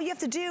 And all you have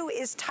to do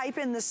is type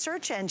in the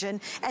search engine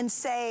and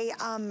say,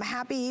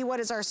 what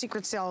is our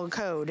secret sale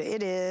code?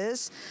 It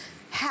is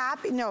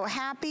Craft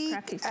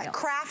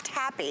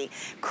Happy.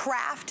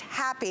 Craft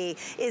Happy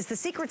is the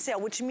secret sale,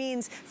 which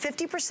means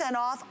 50%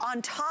 off on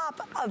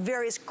top of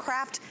various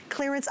craft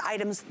clearance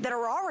items that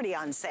are already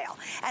on sale.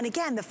 And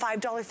again, the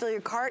 $5 fill your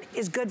cart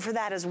is good for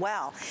that as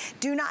well.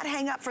 Do not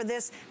hang up for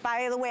this.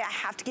 By the way, I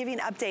have to give you an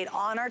update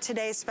on our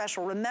today's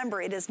special. Remember,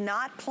 it is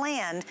not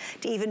planned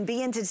to even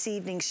be into this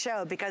evening's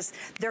show because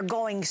they're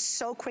going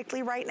so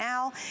quickly right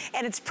now.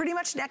 And it's pretty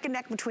much neck and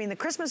neck between the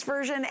Christmas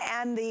version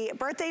and the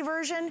birthday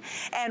version.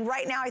 And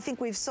right now, I think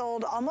we've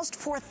sold almost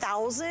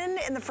 4,000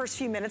 in the first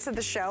few minutes of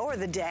the show or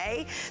the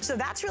day. So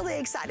that's really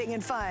exciting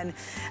and fun.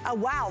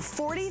 Wow,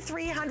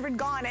 4,300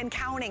 gone and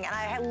counting.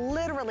 And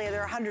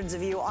there are hundreds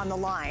of you on the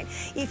line.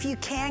 If you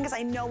can, because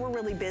I know we're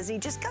really busy,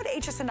 just go to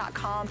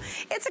hsn.com.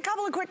 It's a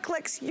couple of quick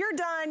clicks. You're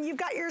done. You've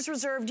got yours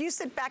reserved. You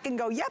sit back and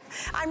go, yep,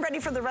 I'm ready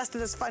for the rest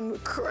of this fun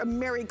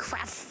Merry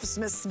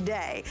Craftsmas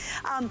day.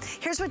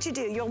 Here's what you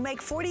do. You'll make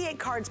 48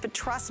 cards, but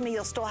trust me,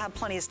 you'll still have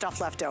plenty of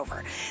stuff left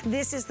over.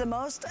 This is the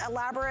most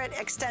elaborate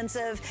elaborate,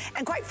 extensive,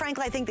 and quite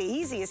frankly, I think the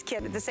easiest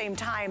kit at the same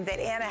time that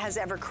Anna has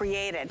ever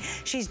created.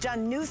 She's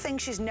done new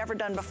things she's never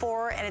done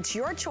before, and it's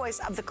your choice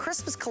of the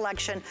Christmas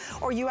collection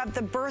or you have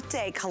the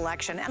birthday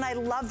collection, and I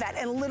love that.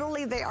 And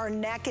literally, they are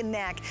neck and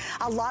neck.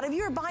 A lot of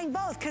you are buying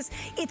both because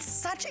it's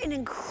such an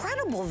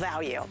incredible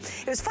value.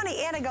 It was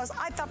funny, Anna goes,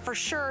 I thought for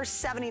sure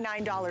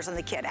 $79 on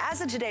the kit.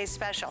 As of today's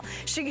special,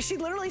 she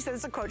literally said,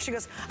 it's a quote, she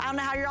goes, I don't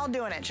know how you're all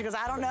doing it. She goes,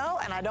 I don't know,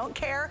 and I don't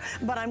care,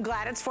 but I'm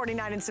glad it's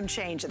 $49 and some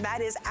change.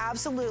 That is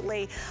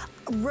absolutely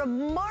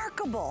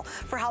remarkable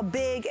for how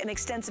big and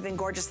extensive and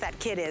gorgeous that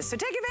kit is. So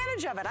take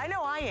advantage of it. I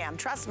know I am,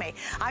 trust me.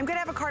 I'm gonna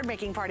have a card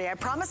making party. I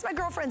promised my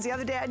girlfriends the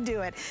other day I'd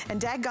do it, and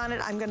daggone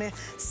it, I'm gonna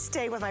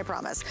stay with my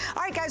promise.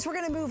 All right, guys, we're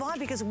gonna move on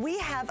because we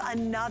have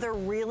another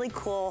really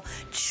cool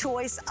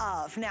choice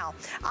of. Now,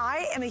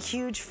 I am a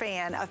huge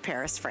fan of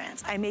Paris,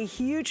 France. I'm a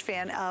huge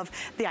fan of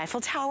the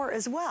Eiffel Tower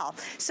as well.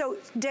 So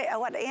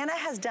what Anna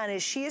has done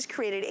is she has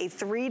created a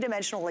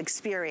three-dimensional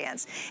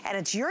experience, and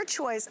it's your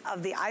choice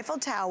of the Eiffel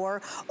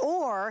Tower,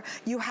 or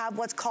you have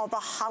what's called the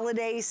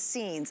holiday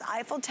scenes,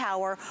 Eiffel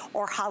Tower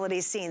or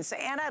holiday scenes. So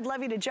Anna, I'd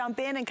love you to jump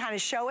in and kind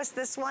of show us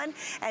this one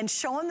and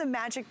show them the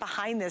magic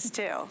behind this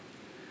too.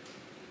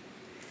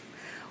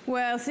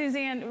 Well,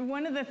 Suzanne,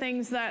 one of the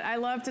things that I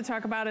love to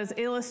talk about is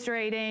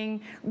illustrating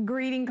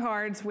greeting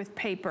cards with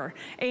paper.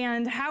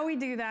 And how we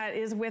do that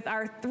is with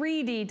our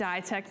 3D die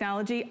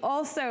technology,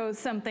 also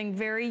something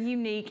very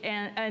unique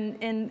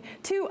and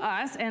to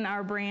us and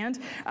our brand.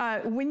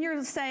 When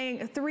you're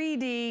saying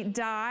 3D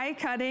die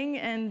cutting,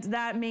 and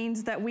that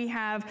means that we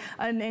have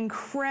an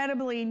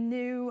incredibly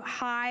new,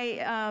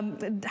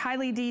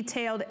 highly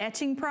detailed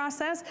etching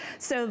process.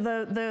 So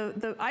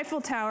the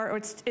Eiffel Tower, or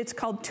it's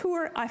called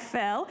Tour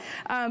Eiffel.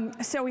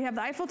 So we have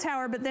the Eiffel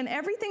Tower, but then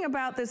everything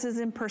about this is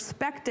in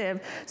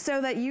perspective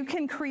so that you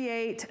can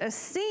create a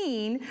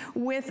scene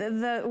with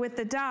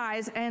the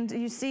dies, and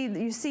you see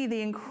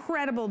the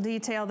incredible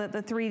detail that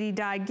the 3D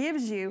die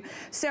gives you.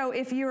 So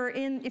if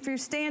you're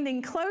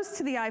standing close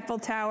to the Eiffel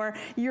Tower,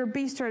 your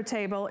bistro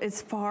table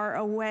is far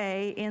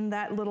away in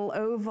that little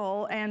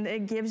oval, and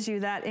it gives you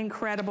that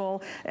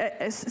incredible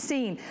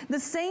scene. The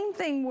same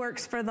thing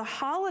works for the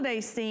holiday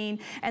scene,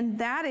 and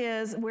that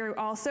is we're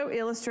also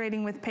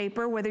illustrating with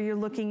paper, whether you're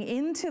looking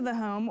into the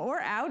home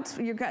or out.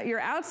 You're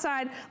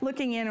outside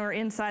looking in or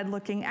inside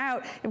looking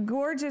out. A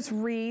gorgeous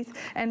wreath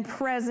and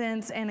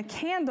presents and a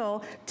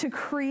candle to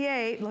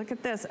create, look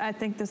at this, I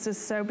think this is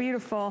so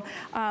beautiful,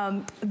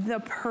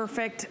 the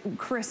perfect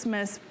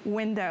Christmas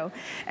window.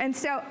 And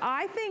so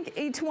I think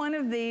each one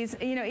of these,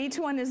 each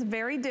one is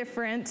very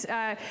different.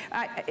 I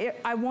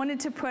wanted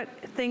to put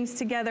things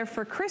together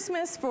for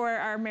Christmas for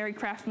our Merry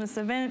Craftsmas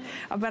event,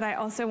 but I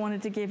also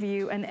wanted to give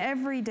you an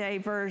everyday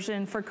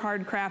version for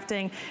card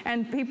crafting.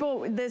 And people,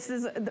 we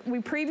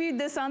previewed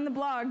this on the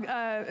blog,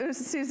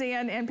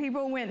 Suzanne, and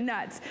people went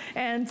nuts.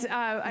 And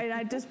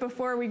just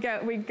before we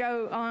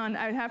go on,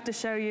 I have to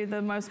show you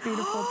the most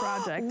beautiful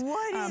project.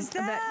 What is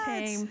that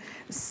came.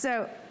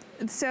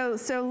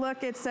 So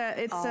look, it's a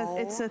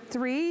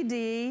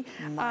 3D.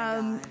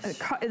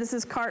 This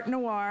is Carte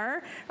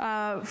Noire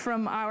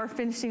from our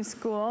finishing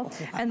school,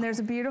 and there's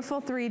a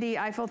beautiful 3D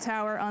Eiffel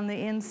Tower on the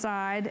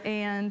inside,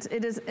 and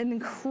it is an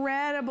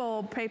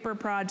incredible paper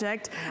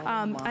project.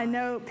 I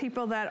know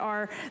people that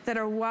are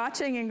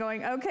watching and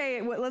going,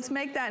 okay, let's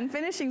make that in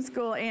finishing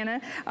school, Anna.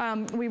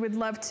 We would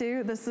love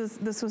to.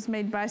 This was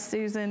made by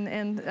Susan,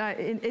 and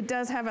it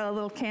does have a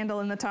little candle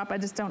in the top. I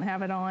just don't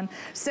have it on.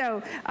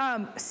 So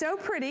so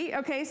pretty.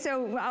 Okay,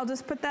 so I'll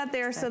just put that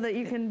there so that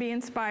you can be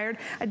inspired.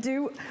 I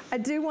do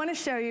want to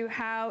show you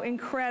how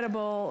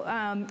incredible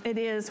it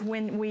is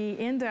when we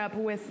end up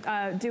with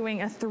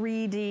doing a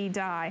 3D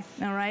die.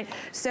 All right,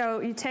 so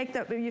you take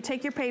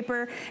your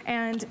paper,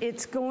 and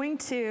it's going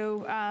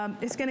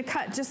to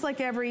cut just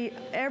like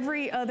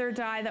every other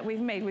die that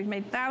we've made. We've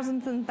made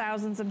thousands and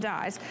thousands of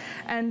dies,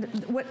 and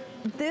what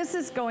this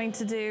is going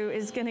to do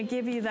is going to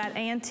give you that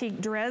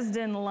antique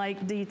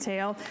Dresden-like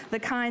detail, the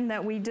kind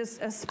that we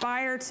just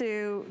aspire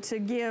to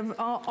give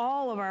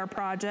all of our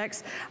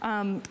projects.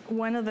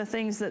 One of the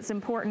things that's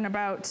important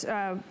about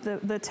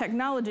the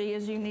technology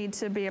is you need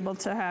to be able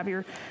to have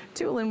your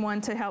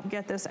tool-in-one to help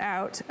get this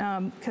out,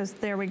 because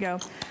there we go.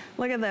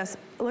 Look at this.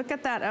 Look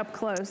at that up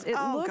close. It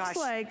looks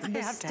like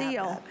the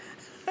steel.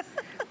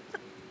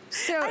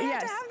 So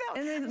yes,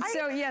 and then,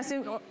 so yes.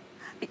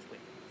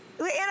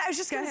 Anna, I was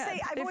just going to say,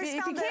 I've always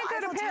found that if you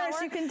can't go to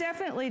Paris, you can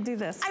definitely do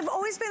this. I've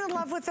always been in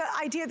love with the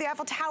idea of the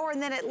Eiffel Tower,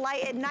 and then at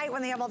night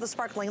when they have all the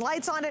sparkling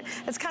lights on it,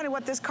 that's kind of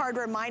what this card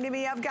reminded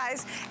me of,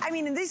 guys. I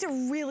mean, and these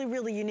are really,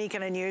 really unique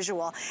and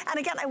unusual. And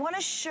again, I want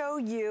to show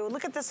you,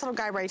 look at this little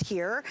guy right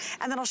here,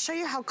 and then I'll show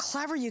you how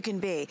clever you can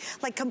be,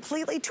 like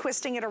completely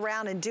twisting it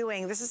around and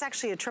doing, this is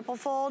actually a triple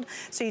fold,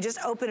 so you just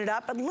open it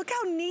up, but look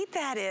how neat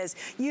that is,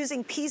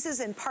 using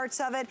pieces and parts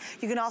of it.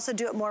 You can also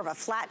do it more of a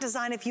flat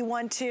design if you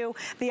want to.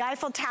 The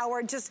Eiffel Tower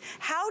tower. Just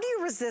how do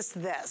you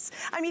resist this?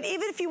 I mean,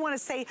 even if you want to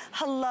say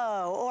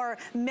hello or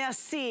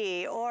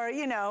merci or,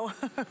 you know,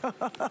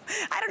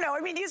 I don't know.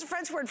 I mean, use a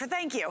French word for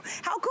thank you.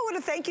 How cool would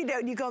a thank you note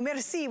and you go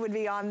merci would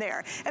be on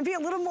there and be a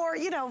little more,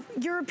 you know,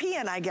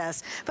 European, I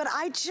guess. But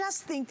I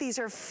just think these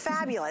are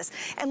fabulous.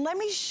 And let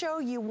me show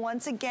you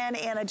once again,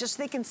 Anna, just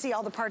so they can see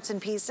all the parts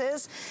and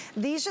pieces.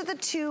 These are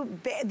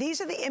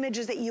the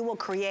images that you will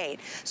create.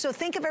 So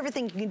think of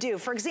everything you can do.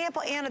 For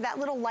example, Anna, that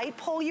little light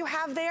pole you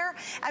have there,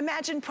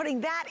 imagine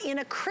putting that in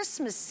a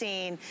Christmas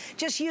scene,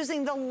 just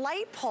using the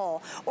light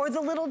pole, or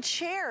the little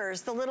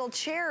chairs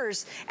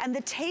and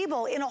the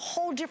table in a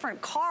whole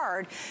different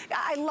card.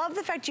 I love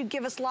the fact you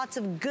give us lots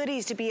of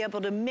goodies to be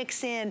able to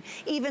mix in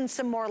even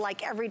some more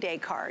like everyday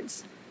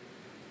cards.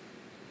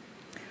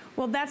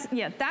 Well, that's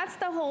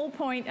the whole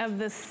point of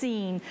the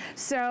scene.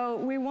 So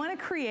we want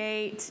to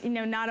create, you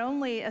know, not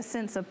only a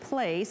sense of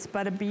place,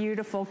 but a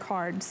beautiful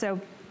card. So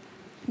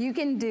you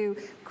can do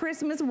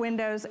Christmas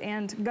windows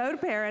and go to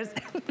Paris,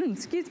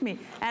 excuse me,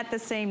 at the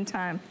same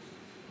time.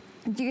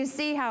 You can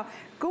see how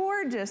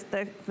gorgeous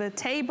the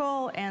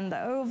table and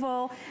the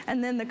oval,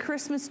 and then the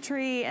Christmas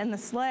tree and the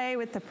sleigh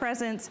with the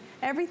presents.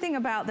 Everything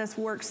about this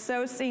works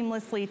so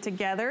seamlessly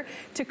together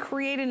to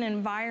create an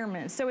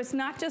environment. So it's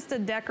not just a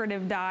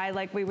decorative die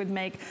like we would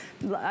make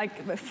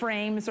like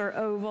frames or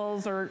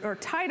ovals or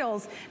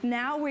titles.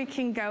 Now we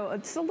can go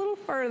just a little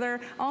further,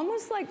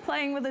 almost like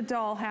playing with a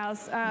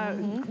dollhouse,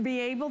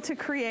 be able to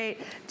create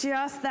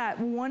just that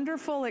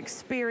wonderful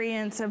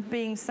experience of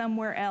being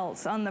somewhere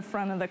else on the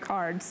front of the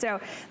card.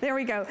 So there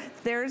we go.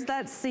 There's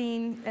that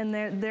scene, and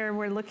there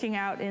we're looking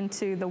out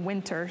into the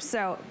winter.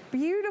 So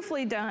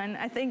beautifully done.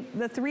 I think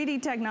the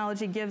 3D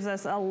technology gives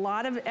us a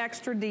lot of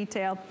extra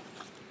detail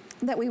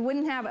that we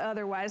wouldn't have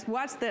otherwise.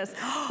 Watch this.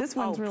 This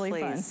one's really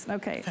fun.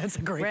 Okay. That's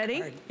a great Ready?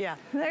 card. Yeah.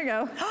 There you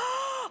go.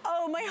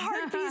 Oh, my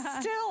heart beats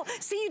still.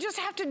 See, you just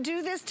have to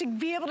do this to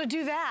be able to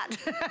do that.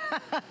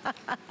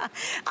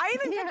 I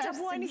even picked up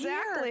one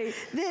here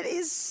that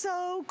is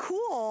so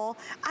cool.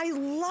 I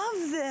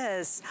love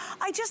this.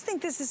 I just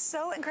think this is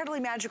so incredibly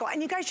magical.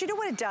 And you guys, you know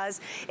what it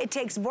does? It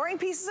takes boring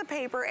pieces of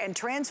paper and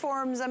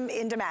transforms them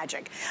into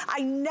magic.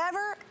 I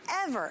never,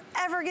 ever,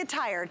 ever get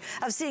tired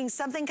of seeing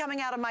something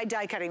coming out of my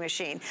die cutting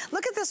machine.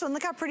 Look at this one.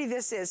 Look how pretty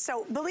this is.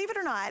 So believe it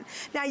or not,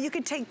 now you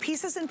could take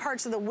pieces and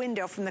parts of the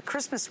window from the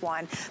Christmas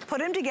one, put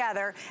them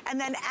together, and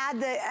then add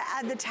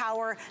the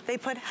tower. They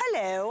put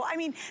hello. I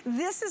mean,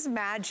 this is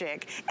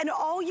magic. And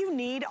all you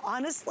need,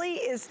 honestly,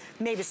 is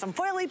maybe some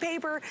foily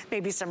paper,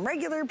 maybe some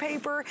regular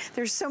paper.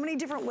 There's so many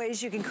different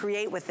ways you can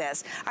create with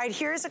this. All right,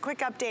 here's a quick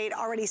update.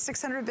 Already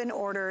 600 have been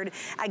ordered.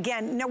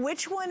 Again, now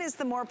which one is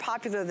the more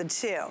popular of the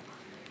two?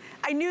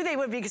 I knew they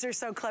would be because they're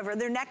so clever.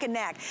 They're neck and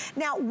neck.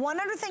 Now, one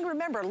other thing,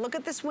 remember, look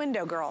at this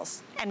window,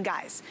 girls and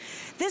guys.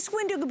 This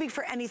window could be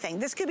for anything.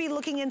 This could be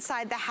looking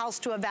inside the house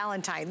to a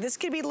Valentine. This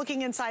could be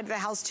looking inside the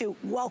house to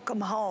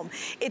welcome home.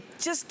 It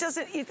just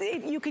doesn't,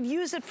 you could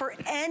use it for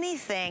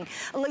anything,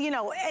 you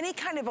know, any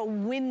kind of a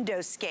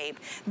windowscape.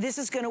 This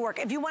is gonna work.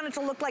 If you want it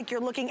to look like you're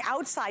looking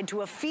outside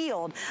to a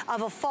field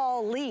of a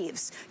fall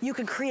leaves, you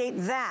can create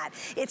that.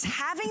 It's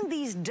having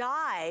these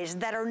dies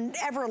that are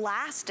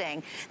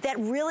everlasting that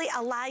really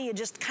allow you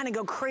just kind of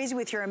go crazy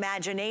with your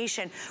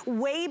imagination,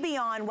 way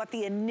beyond what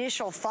the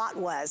initial thought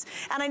was.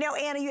 And I know,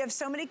 Anna, you have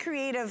so many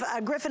creative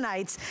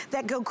Griffinites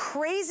that go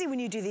crazy when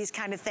you do these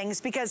kind of things,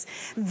 because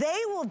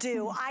they will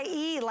do,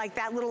 i.e. like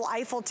that little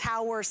Eiffel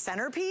Tower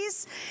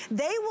centerpiece,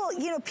 they will,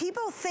 you know,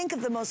 people think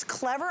of the most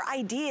clever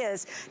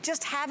ideas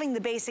just having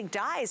the basic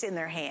dies in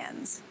their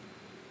hands.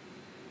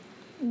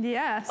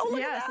 Yes,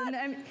 yes,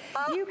 and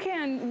you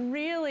can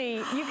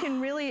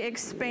really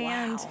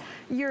expand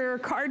your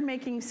card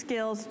making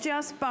skills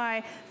just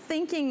by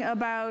thinking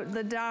about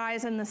the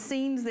dies and the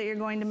scenes that you're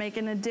going to make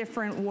in a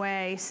different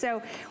way.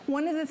 So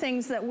one of the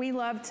things that we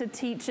love to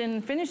teach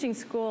in finishing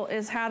school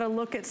is how to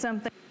look at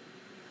something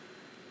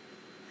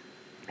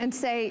and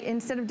say,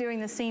 instead of doing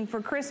the scene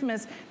for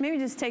Christmas, maybe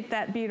just take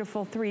that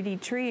beautiful 3D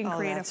tree and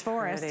create a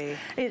forest.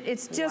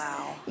 It's just,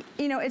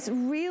 you know, it's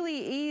really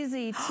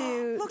easy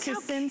to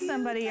send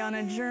somebody on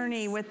a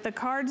journey with the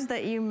cards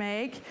that you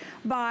make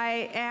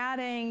by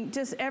adding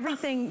just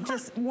everything,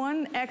 just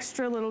one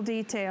extra little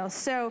detail.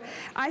 So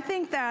I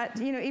think that,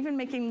 you know, even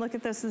making, look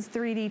at this as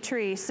 3D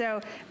tree. So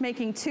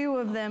making two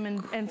of them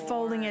and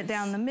folding it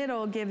down the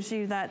middle gives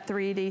you that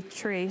 3D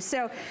tree.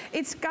 So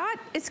it's got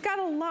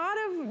a lot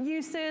of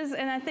uses,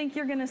 and I think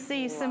you're going to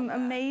see some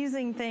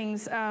amazing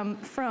things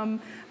from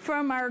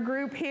our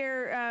group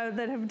here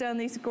that have done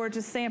these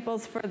gorgeous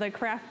samples for the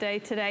craft day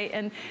today.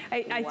 And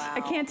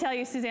I can't tell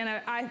you,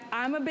 Susanna,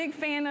 I'm a big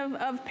fan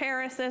of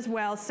Paris as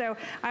well. So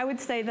I would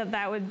say that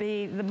that would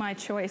be my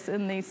choice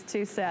in these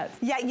two sets.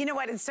 Yeah, you know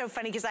what? It's so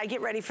funny because I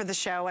get ready for the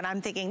show and I'm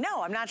thinking,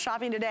 no, I'm not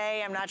shopping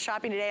today. I'm not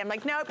shopping today. I'm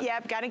like, nope,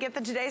 yep, got to get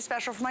the Today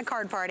Special for my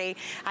card party.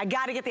 I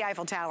got to get the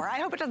Eiffel Tower. I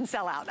hope it doesn't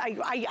sell out.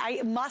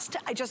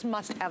 I just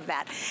must have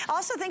that.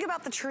 Also, think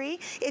about the tree.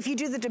 If you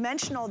do the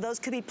dimensional, those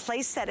could be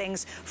place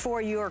settings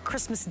for your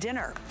Christmas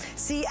dinner.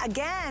 See,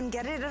 again,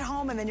 get it at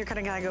home and then you're kind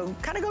of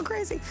kind of go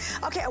crazy.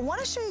 Okay, I want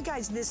to show you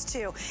guys this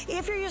too.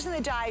 If you're using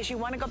the dies, you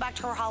want to go back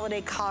to our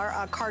holiday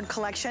card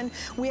collection.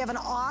 We have an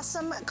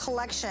awesome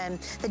collection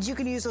that you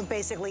can use with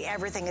basically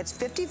everything. It's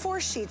 54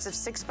 sheets of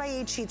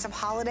 6x8 sheets of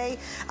holiday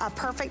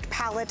perfect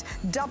palette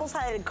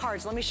double-sided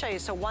cards. Let me show you.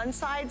 So one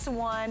side's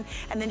one,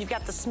 and then you've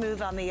got the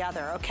smooth on the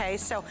other. Okay,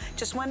 so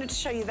just wanted to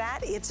show you that.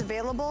 It's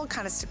available.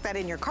 Kind of stick that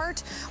in your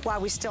cart while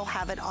we still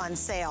have it on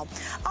sale.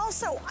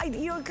 Also,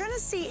 you're going to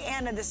see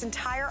Anna this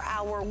entire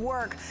hour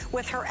work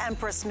with her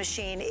Empress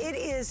machine. It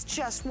is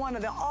just one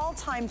of the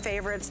all-time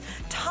favorites.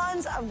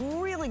 Tons of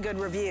really good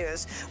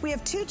reviews. We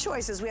have two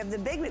choices. We have the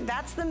big,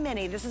 that's the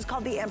mini. This is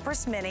called the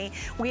Empress Mini.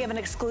 We have an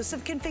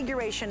exclusive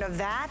configuration of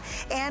that,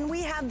 and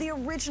we have the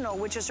original,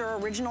 which is our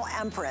original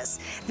Empress.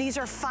 These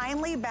are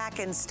finally back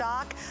in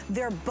stock.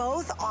 They're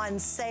both on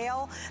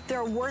sale.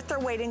 They're worth their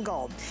weight in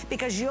gold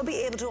because you'll be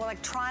able to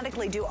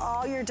electronically do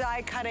all your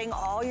die cutting,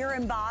 all your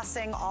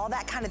embossing, all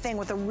that kind of thing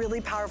with a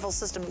really powerful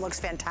system. It looks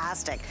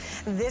fantastic.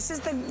 This is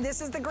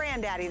the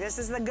granddaddy. This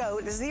is the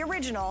GOAT. This is the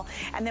original,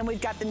 and then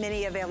we've got the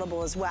mini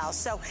available as well.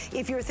 So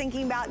if you're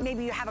thinking about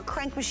maybe you have a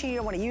crank machine you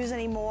don't want to use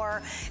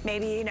anymore,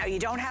 maybe you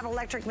don't have an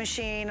electric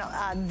machine,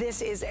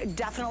 this is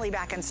definitely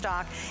back in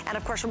stock. And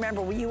of course,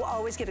 remember, you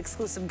always get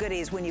exclusive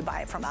goodies when you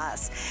buy it from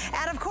us.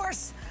 And of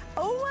course,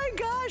 oh my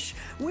gosh,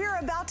 we're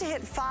about to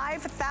hit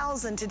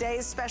 5,000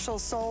 today's special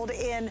sold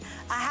in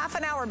a half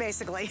an hour,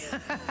 basically.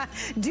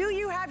 Do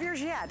you have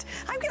yours yet?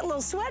 I'm getting a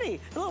little sweaty,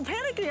 a little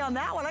panicky on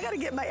that one. I gotta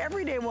get my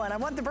everyday one. I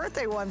want the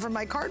birthday one from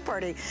my card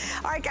party.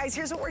 All right, guys,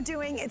 here's what we're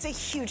doing. It's a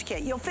huge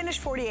kit. You'll finish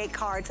 48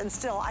 cards, and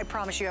still, I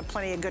promise you have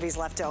plenty of goodies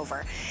left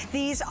over.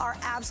 These are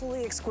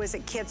absolutely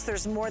exquisite kits.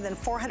 There's more than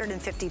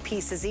 450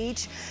 pieces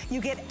each.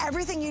 You get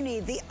everything you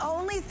need. The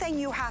only thing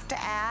you have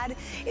to add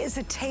is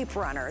a tape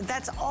runner.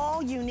 That's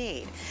all you need.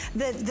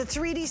 The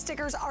 3D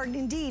stickers are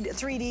indeed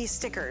 3D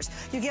stickers.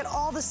 You get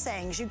all the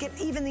sayings. You get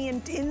even the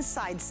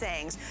inside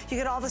sayings. You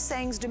get all the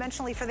sayings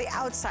dimensionally for the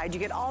outside. You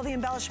get all the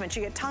embellishments.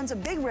 You get tons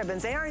of big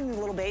ribbons. They aren't even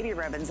little baby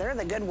ribbons. They're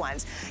the good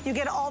ones. You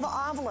get all the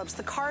envelopes,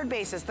 the card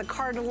bases, the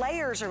card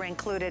layers are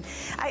included.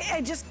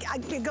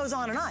 It goes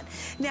on and on.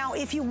 Now,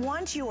 if you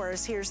want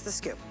yours, here's the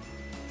scoop.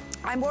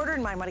 I'm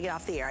ordering mine when I get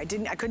off the air. I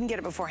couldn't get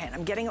it beforehand.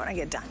 I'm getting it when I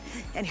get done.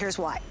 And here's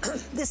why.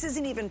 This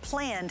isn't even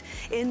planned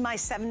in my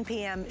 7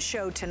 p.m.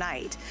 show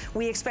tonight.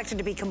 We expect it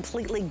to be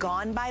completely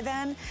gone by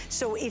then.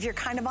 So if you're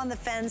kind of on the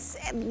fence,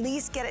 at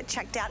least get it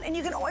checked out. And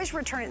you can always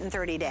return it in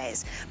 30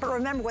 days. But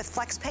remember, with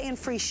FlexPay and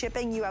free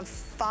shipping, you have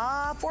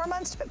 5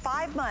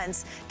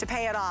 months to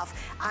pay it off.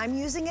 I'm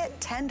using it,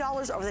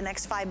 $10 over the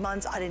next 5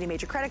 months on any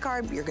major credit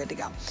card. You're good to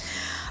go.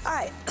 All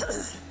right.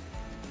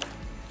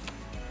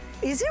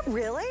 Is it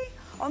really?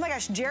 Oh my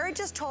gosh, Jared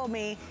just told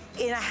me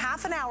in a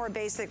half an hour,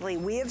 basically,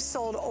 we have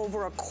sold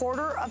over a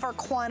quarter of our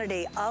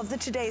quantity of the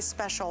today's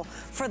special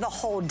for the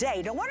whole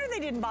day. No wonder they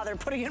didn't bother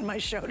putting it in my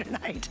show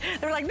tonight.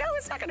 They're like, no,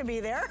 it's not gonna be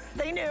there.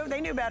 They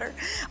knew better.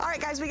 All right,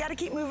 guys, we gotta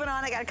keep moving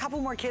on. I got a couple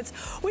more kits.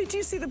 Wait till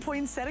you see the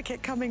poinsettia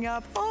kit coming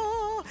up.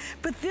 Oh,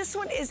 but this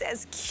one is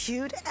as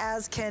cute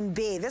as can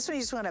be. This one,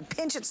 you just wanna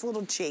pinch its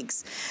little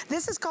cheeks.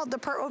 This is called the,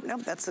 oh, no,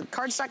 that's the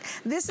cardstock.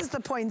 This is the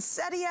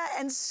poinsettia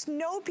and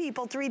Snow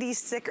People 3D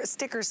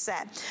sticker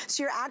set.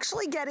 So you're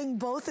actually getting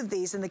both of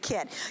these in the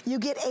kit. You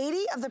get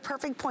 80 of the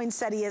perfect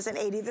poinsettias and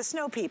 80 of the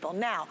Snow People.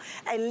 Now,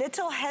 a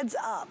little heads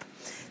up.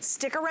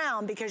 Stick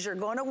around because you're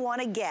going to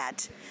want to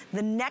get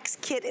the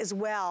next kit as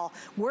well.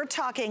 We're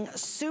talking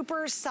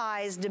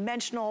super-sized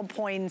dimensional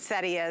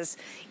poinsettias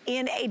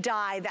in a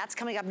die. That's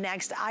coming up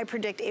next. I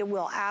predict it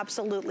will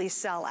absolutely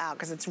sell out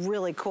because it's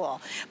really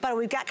cool. But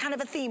we've got kind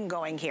of a theme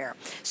going here.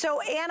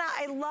 So, Anna,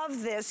 I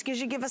love this because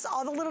you give us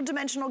all the little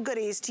dimensional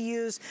goodies to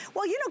use,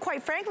 well,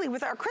 quite frankly,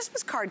 with our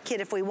Christmas card kit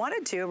if we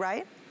wanted to,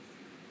 right?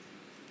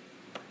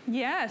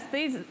 Yes,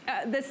 these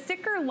the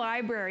sticker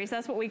libraries,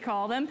 that's what we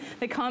call them.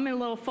 They come in a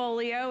little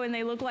folio and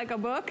they look like a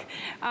book.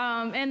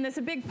 And there's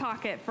a big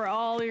pocket for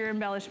all your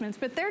embellishments,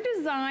 but they're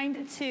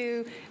designed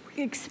to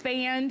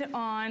expand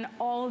on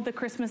all of the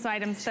Christmas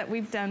items that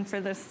we've done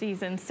for this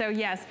season. So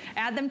yes,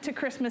 add them to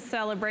Christmas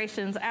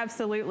celebrations,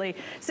 absolutely.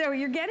 So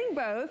you're getting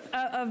both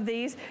of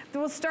these.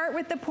 We'll start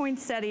with the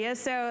poinsettia.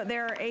 So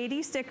there are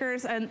 80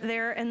 stickers and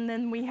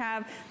then we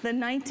have the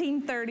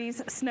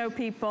 1930s Snow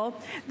People.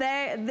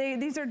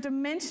 These are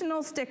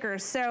dimensional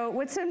stickers. So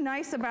what's so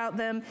nice about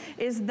them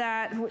is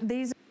that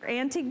these are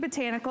antique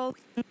botanical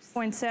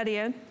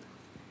poinsettia.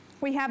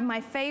 We have my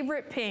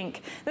favorite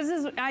pink. This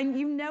is,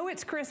 you know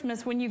it's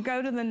Christmas when you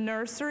go to the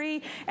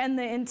nursery and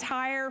the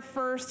entire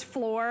first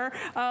floor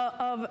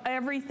of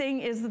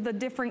everything is the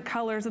different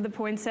colors of the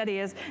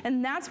poinsettias.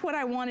 And that's what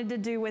I wanted to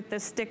do with the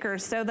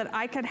stickers so that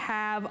I could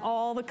have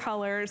all the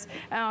colors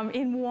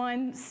in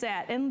one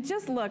set. And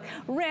just look,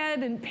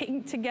 red and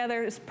pink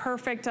together is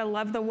perfect. I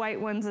love the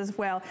white ones as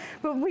well.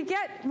 But we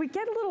get a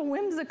little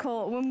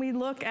whimsical when we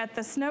look at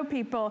the Snow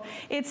People.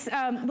 It's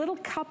little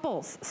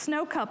couples,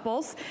 snow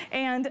couples,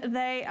 and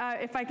they,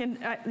 if I can,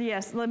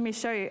 yes, let me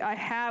show you. I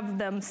have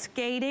them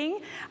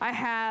skating. I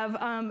have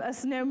a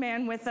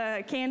snowman with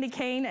a candy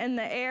cane in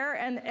the air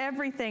and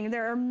everything.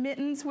 There are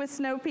mittens with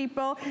snow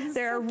people.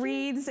 There are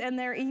wreaths, and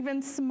there are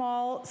even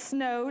small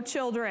snow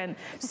children.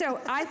 So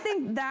I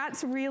think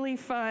that's really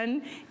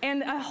fun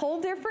and a whole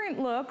different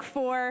look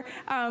for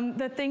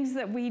the things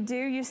that we do.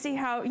 You see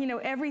how, you know,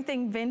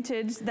 everything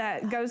vintage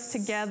that goes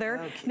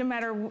together, no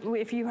matter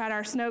if you had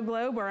our snow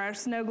globe or our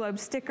snow globe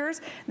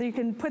stickers, you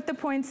can put the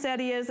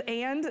poinsettias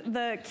and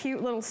the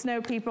cute little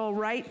snow people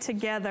right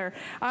together.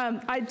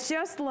 I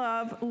just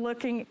love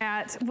look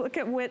at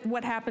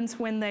what happens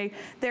when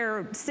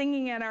they're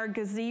singing at our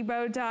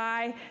gazebo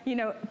die, you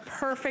know,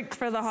 perfect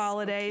for the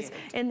holidays. So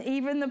and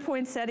even the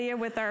poinsettia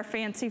with our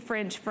fancy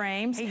French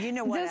frames. Hey, you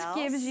know what this else?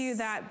 Gives you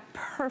that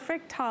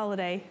perfect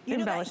holiday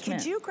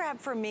embellishment. Could you grab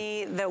for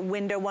me the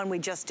window one we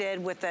just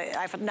did with the,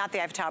 not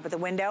the Eiffel Tower, but the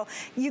window?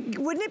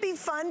 Wouldn't it be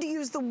fun to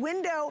use the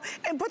window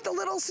and put the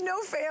little snow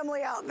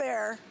family out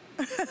there?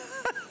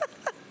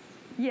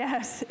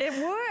 Yes, it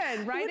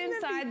would, right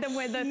inside the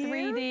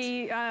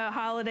 3D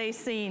holiday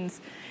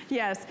scenes.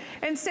 Yes,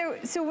 and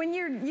so when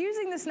you're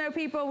using the snow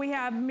people, we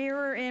have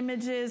mirror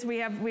images.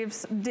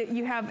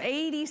 You have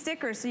 80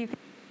 stickers, so you can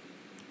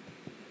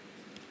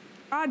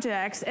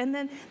projects, and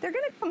then they're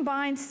going to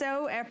combine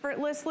so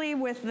effortlessly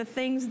with the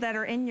things that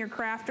are in your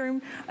craft room.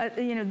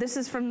 You know, this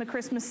is from the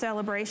Christmas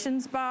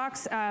celebrations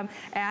box,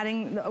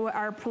 adding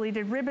our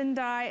pleated ribbon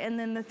die, and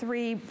then the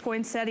 3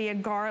 poinsettia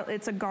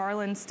it's a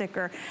garland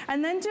sticker.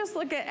 And then just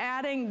look at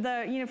adding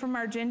the, you know, from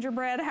our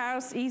gingerbread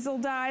house easel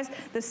dies,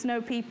 the snow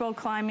people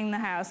climbing the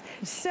house.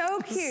 So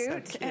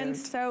cute, and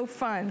so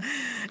fun.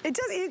 It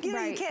does, you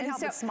know, you can't help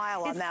but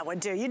smile on that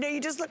one too. You know,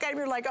 you just look at it and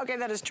you're like, okay,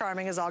 that is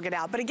charming as all get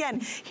out. But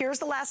again, here's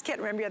the last kit.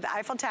 Remember, you had the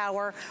Eiffel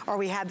Tower, or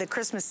we had the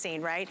Christmas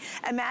scene, right?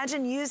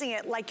 Imagine using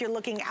it like you're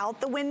looking out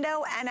the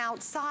window, and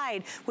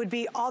outside would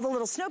be all the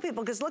little snow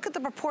people, because look at the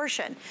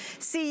proportion.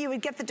 See, you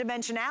would get the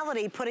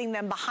dimensionality putting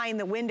them behind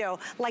the window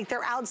like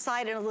they're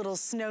outside in a little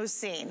snow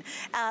scene.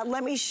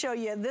 Let me show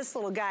you this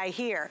little guy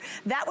here.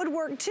 That would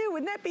work too.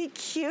 Wouldn't that be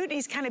cute?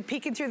 He's kind of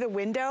peeking through the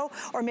window,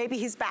 or maybe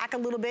he's back a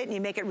little bit and you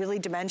make it really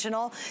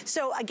dimensional.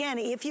 So again,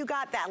 if you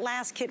got that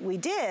last kit we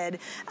did,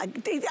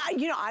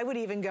 you know, I would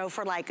even go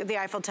for like the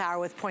Eiffel Tower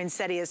with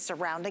poinsettias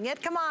surrounding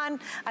it. Come on,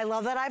 I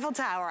love that Eiffel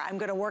Tower. I'm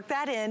gonna work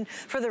that in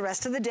for the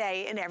rest of the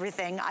day in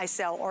everything I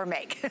sell or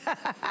make.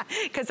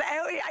 Because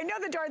I know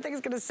the darn thing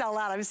is gonna sell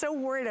out. I'm so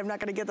worried I'm not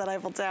gonna get that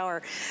Eiffel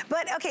Tower.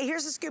 But okay,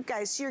 here's the scoop,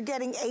 guys. So you're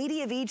getting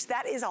 80 of each.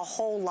 That is a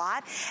whole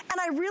lot. And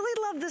I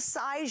really love the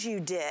size you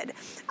did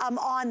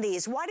on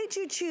these. Why did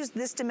you choose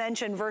this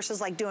dimension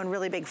versus like doing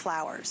really big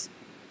flowers?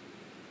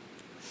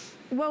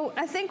 Well,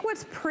 I think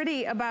what's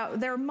pretty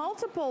about, there are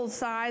multiple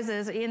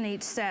sizes in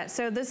each set.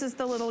 So this is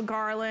the little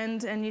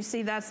garland, and you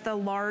see that's the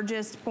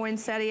largest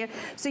poinsettia.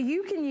 So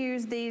you can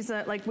use these,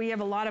 like we have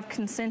a lot of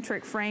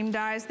concentric frame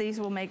dies. These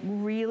will make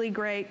really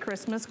great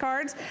Christmas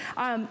cards.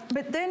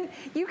 But then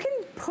you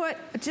can put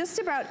just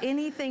about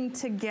anything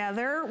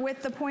together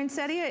with the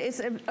poinsettia. It's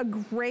a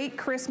great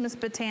Christmas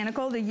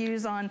botanical to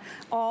use on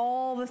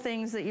all the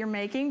things that you're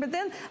making. But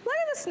then look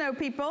at the snow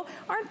people.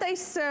 Aren't they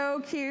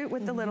so cute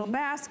with the little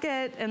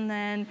basket, and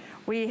then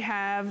we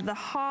have the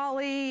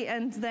holly,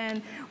 and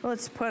then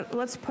let's put a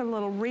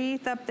little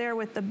wreath up there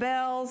with the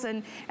bells,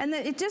 and then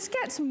it just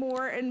gets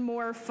more and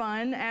more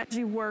fun as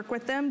you work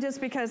with them, just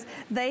because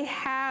they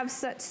have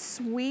such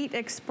sweet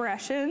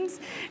expressions.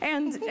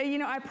 And you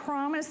know, I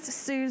promised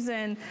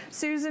Susan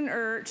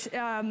Urch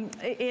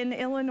in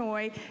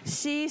Illinois,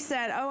 she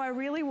said, oh, I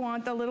really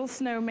want the little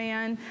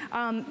snowman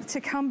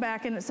to come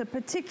back, and it's a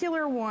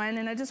particular one,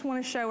 and I just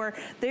want to show her.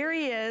 There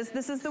he is.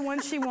 This is the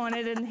one she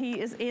wanted, and he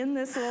is in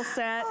this little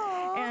set.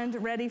 Aww.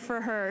 And ready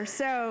for her.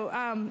 So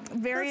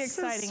very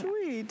exciting. So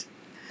sweet.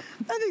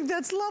 I think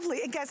that's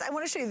lovely. And guys, I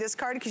want to show you this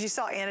card because you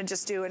saw Anna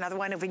just do another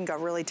one, if we can go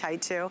really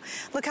tight too.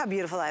 Look how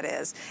beautiful that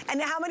is.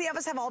 And how many of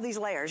us have all these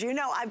layers? You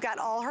know, I've got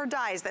all her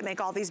dies that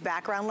make all these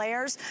background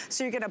layers.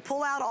 So you're going to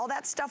pull out all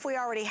that stuff we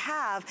already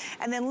have.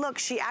 And then look,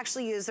 she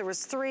actually used, there was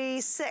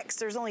 6.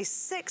 There's only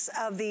 6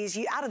 of these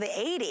out of the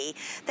 80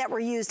 that were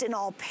used in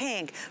all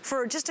pink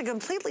for just a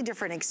completely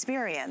different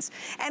experience.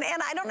 And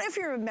I don't know if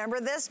you remember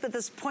this, but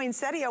this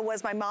poinsettia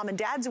was my mom and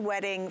dad's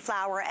wedding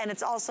flower, and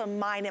it's also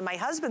mine and my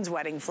husband's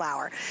wedding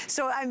flower.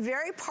 So I'm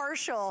very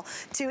partial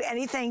to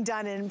anything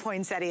done in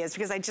poinsettias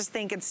because I just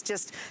think it's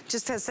just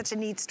has such a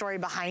neat story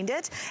behind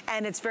it,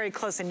 and it's very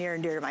close and near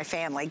and dear to my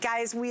family.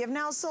 Guys, we have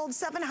now sold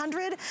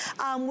 700,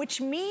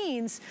 which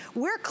means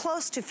we're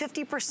close to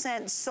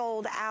 50%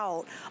 sold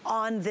out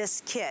on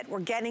this kit.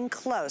 We're getting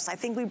close. I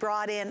think we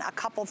brought in a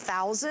couple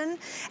thousand,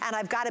 and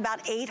I've got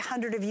about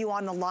 800 of you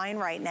on the line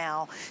right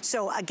now.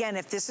 So again,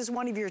 if this is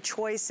one of your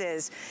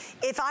choices,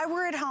 if I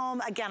were at home,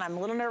 again, I'm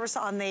a little nervous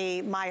on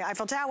my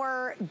Eiffel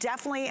Tower.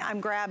 Definitely I'm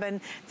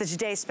grabbing the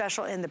Today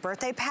Special in the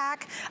birthday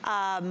pack.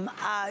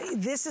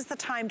 This is the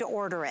time to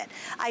order it.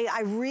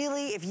 I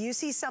really, if you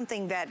see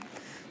something that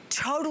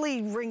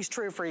totally rings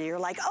true for you. You're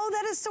like, oh,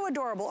 that is so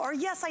adorable. Or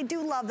yes, I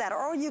do love that.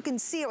 Or you can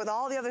see it with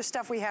all the other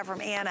stuff we have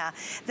from Anna,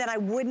 then I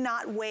would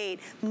not wait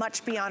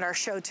much beyond our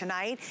show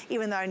tonight,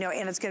 even though I know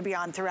Anna's gonna be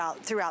on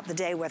throughout the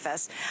day with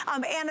us.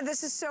 Anna,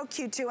 this is so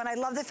cute too, and I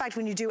love the fact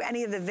when you do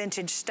any of the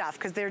vintage stuff,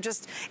 because they're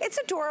just, it's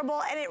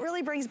adorable, and it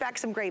really brings back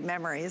some great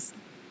memories.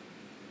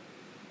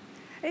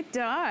 It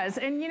does.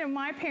 And you know,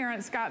 my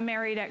parents got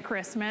married at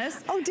Christmas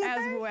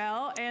as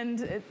well.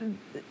 And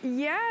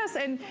yes,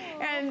 and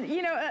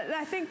you know,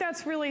 I think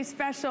that's really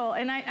special.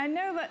 And I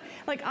know that,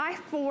 like, I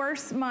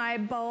force my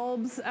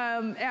bulbs,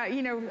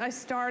 you know, I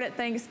start at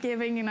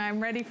Thanksgiving and I'm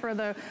ready for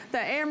the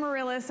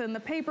amaryllis and the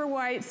paper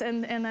whites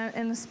and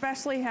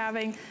especially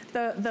having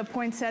the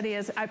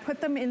poinsettias. I put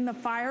them in the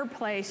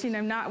fireplace, you know,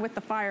 not with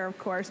the fire, of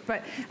course,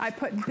 but I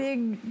put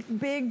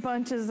big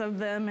bunches of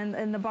them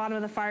in the bottom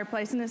of the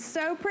fireplace. And it's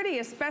so pretty,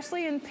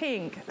 especially in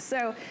pink.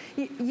 So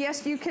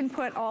yes, you can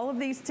put all of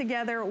these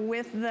together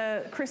with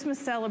the Christmas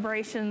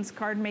celebrations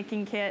card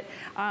making kit.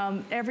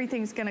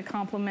 Everything's gonna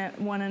complement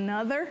one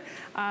another.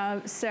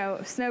 So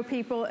snow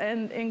people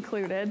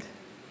included.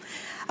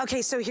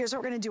 Okay, so here's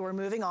what we're gonna do. We're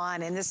moving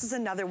on, and this is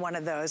another one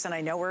of those, and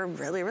I know we're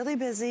really, really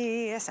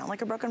busy. I sound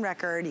like a broken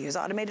record. Use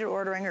automated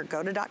ordering or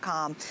go to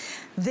 .com.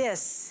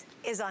 This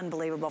is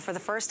unbelievable. For the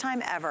first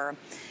time ever,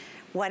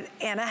 what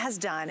Anna has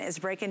done is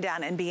breaking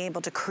down and being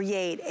able to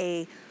create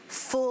a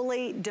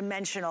fully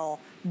dimensional,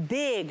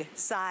 big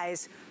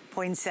size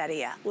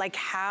poinsettia. Like,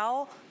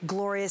 how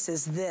glorious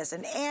is this?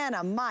 And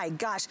Anna, my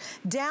gosh,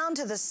 down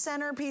to the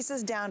center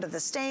pieces, down to the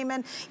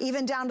stamen,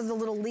 even down to the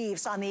little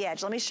leaves on the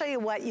edge. Let me show you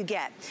what you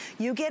get.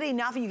 You get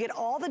enough, you get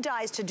all the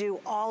dies to do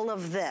all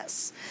of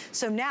this.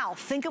 So now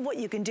think of what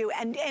you can do.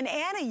 And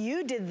Anna,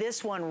 you did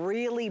this one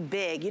really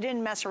big. You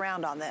didn't mess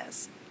around on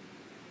this.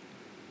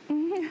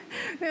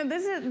 No,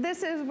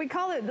 this is, we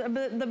call it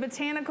the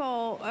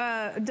botanical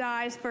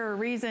dies for a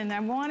reason. I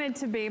wanted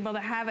to be able to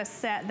have a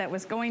set that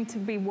was going to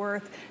be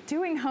worth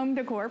doing home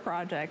decor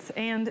projects.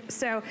 And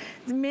so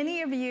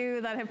many of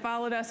you that have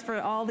followed us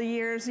for all the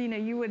years, you know,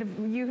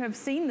 you have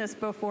seen this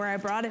before. I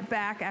brought it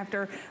back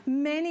after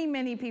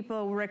many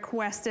people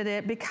requested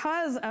it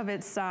because of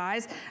its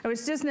size. I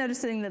was just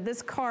noticing that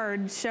this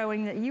card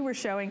showing that you were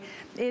showing,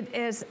 it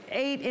is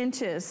 8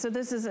 inches. So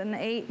this is an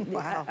 8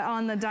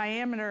 on the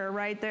diameter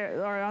right there,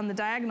 or on the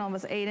diagonal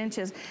was 8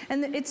 inches.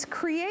 And it's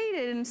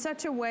created in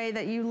such a way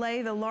that you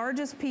lay the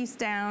largest piece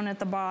down at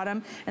the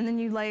bottom, and then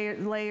you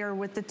layer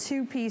with the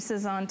 2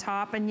 pieces on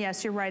top. And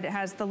yes, you're right, it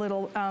has the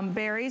little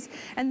berries.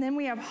 And then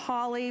we have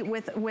holly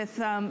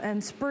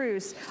and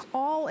spruce,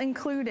 all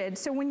included.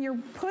 So when you're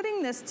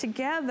putting this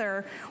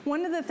together,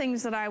 one of the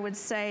things that I would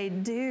say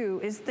do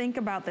is think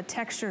about the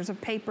textures of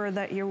paper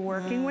that you're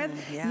working with.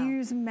 Yeah.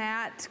 Use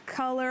matte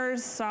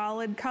colors,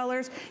 solid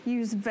colors,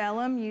 use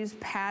vellum, use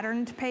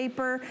patterned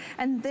paper,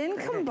 and then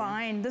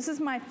combine. This is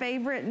my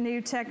favorite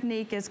new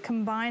technique, is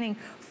combining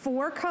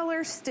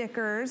 4-color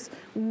stickers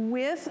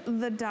with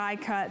the die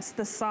cuts,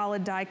 the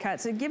solid die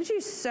cuts. It gives you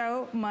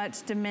so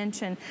much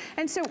dimension.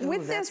 And so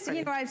with this,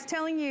 you know, I was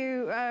telling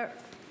you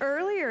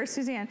earlier,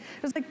 Suzanne,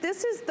 it was like,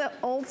 this is the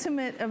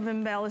ultimate of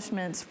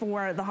embellishments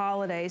for the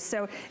holidays.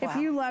 So if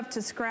you love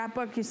to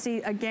scrapbook, you see,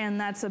 again,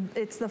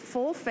 it's the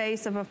full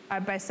face of a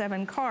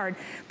 5x7 card.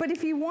 But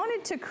if you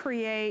wanted to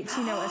create,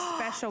 you know, a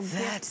special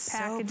gift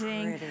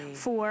packaging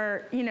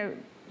for, you know,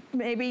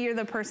 maybe you're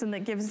the person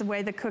that gives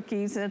away the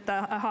cookies at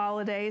the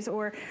holidays,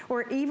 or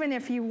even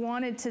if you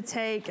wanted to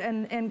take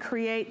and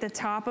create the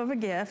top of a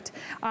gift,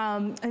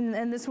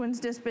 and this one's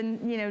just been,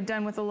 you know,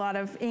 done with a lot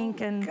of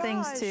ink and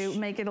things to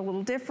make it a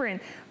little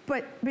different.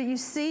 But you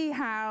see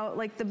how,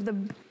 like, the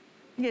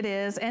it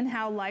is, and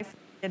how life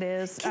it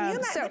is. Can you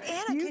imagine, so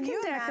Anna, you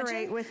can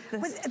decorate with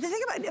this. The thing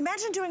about,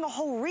 imagine doing a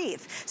whole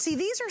wreath. See,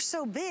 these are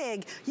so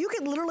big, you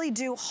could literally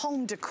do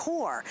home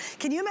decor.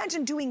 Can you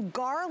imagine doing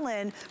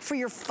garland for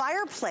your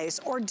fireplace,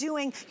 or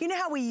doing, you know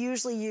how we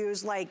usually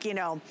use, like, you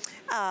know,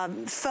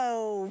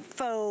 faux,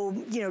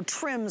 you know,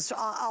 trims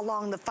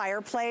along the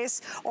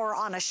fireplace or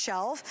on a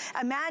shelf.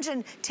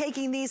 Imagine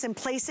taking these and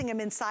placing them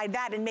inside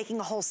that and making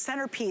a whole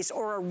centerpiece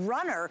or a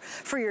runner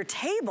for your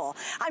table.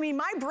 I mean,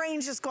 my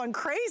brain's just going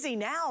crazy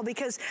now,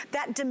 because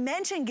that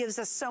dimension gives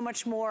us so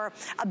much more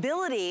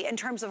ability in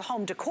terms of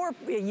home decor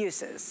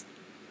uses.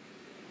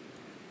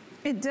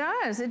 It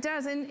does,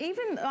 and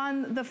even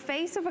on the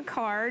face of a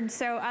card,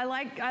 so I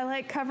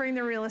like covering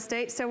the real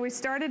estate. So we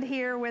started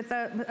here with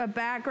a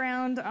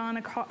background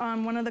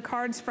on one of the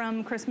cards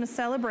from Christmas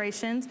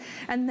celebrations,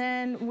 and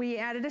then we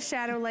added a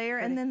shadow layer,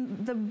 and then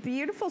the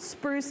beautiful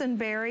spruce and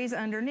berries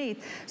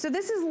underneath. So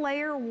this is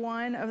layer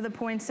 1 of the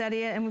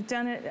poinsettia, and we've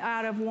done it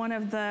out of one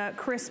of the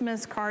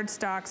Christmas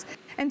cardstocks.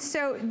 And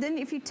so then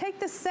if you take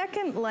the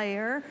second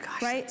layer,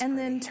 right, and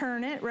then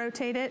turn it,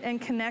 rotate it,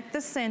 and connect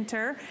the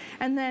center,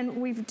 and then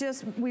we've just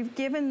we've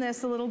given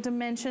this a little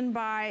dimension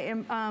by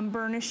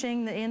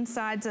burnishing the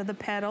insides of the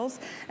petals.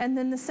 And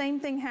then the same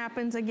thing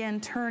happens again,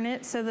 turn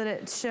it so that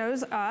it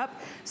shows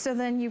up. So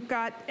then you've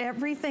got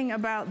everything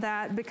about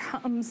that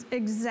becomes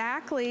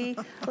exactly,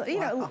 you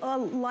know, a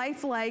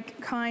lifelike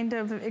kind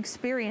of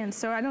experience.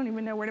 So I don't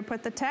even know where to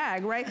put the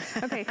tag, right?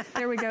 Okay,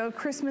 there we go,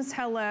 Christmas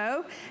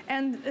hello.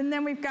 And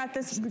then we've got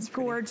this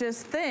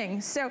gorgeous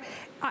thing. So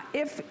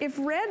if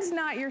red's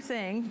not your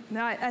thing,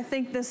 I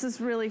think this is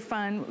really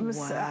fun.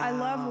 Wow. I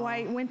love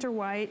white, winter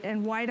white,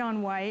 and white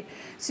on white.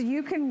 So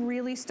you can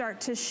really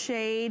start to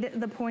shade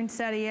the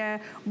poinsettia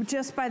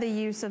just by the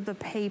use of the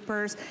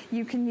papers.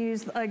 You can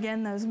use,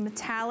 again, those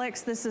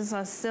metallics. This is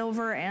a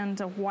silver and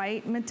a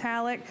white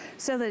metallic,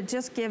 so that it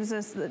just gives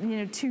us, you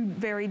know, two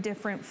very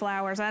different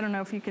flowers. I don't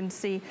know if you can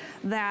see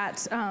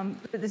that.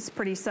 It's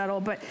pretty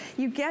subtle, but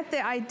you get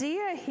the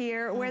idea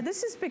here where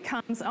this just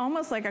becomes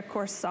almost like a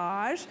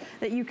corsage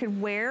that you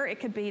could wear. It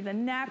could be the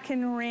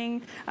napkin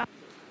ring.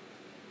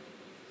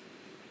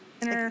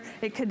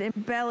 It could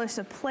embellish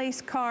a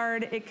place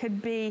card. It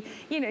could be,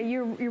 you know,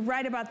 you're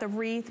right about the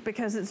wreath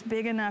because it's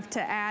big enough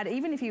to add.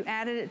 Even if you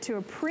added it to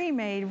a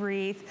pre-made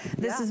wreath,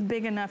 this is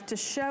big enough to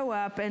show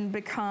up and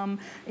become,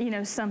 you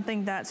know,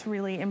 something that's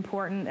really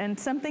important and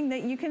something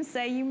that you can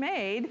say you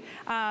made,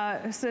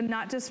 so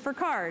not just for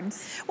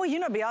cards. Well, you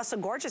know, it'd be also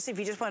gorgeous if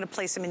you just want to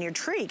place them in your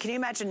tree. Can you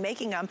imagine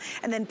making them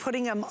and then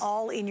putting them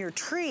all in your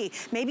tree?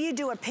 Maybe you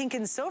do a pink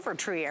and silver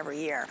tree every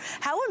year.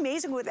 How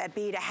amazing would that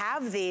be to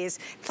have these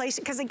placed?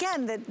 Because again,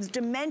 the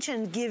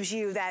dimension gives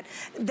you that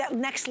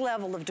next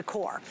level of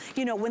decor.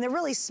 You know, when they're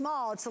really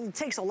small, it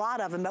takes a lot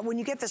of them, but when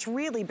you get this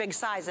really big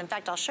size, in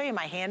fact, I'll show you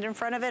my hand in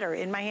front of it, or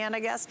in my hand, I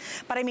guess.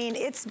 But I mean,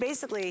 it's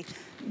basically,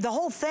 the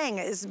whole thing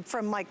is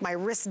from like my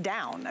wrist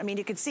down. I mean,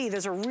 you can see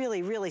those are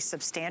really, really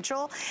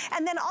substantial.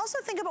 And then also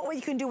think about what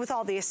you can do with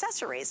all the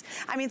accessories.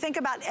 I mean, think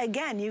about,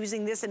 again,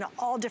 using this in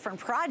all different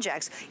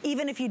projects.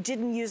 Even if you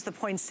didn't use the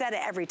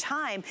poinsettia every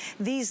time,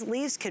 these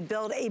leaves could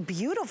build a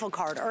beautiful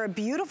card or a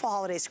beautiful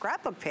holiday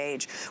scrapbook page.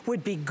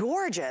 Would be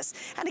gorgeous.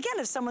 And again,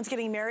 if someone's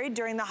getting married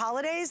during the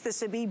holidays, this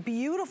would be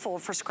beautiful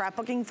for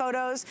scrapbooking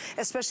photos,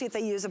 especially if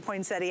they use a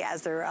poinsettia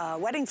as their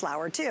wedding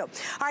flower too. All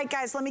right,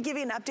 guys, let me give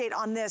you an update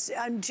on this.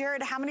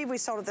 Jared, how many have we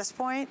sold at this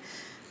point?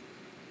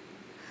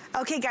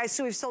 Okay, guys,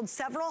 so we've sold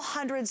several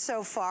hundred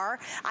so far.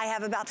 I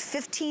have about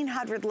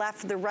 1,500 left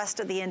for the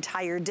rest of the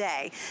entire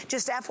day.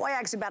 Just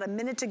FYI, it's about a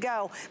minute to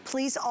go.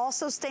 Please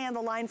also stay on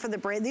the line for the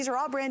brand. These are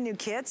all brand new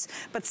kits,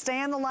 but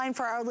stay on the line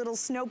for our little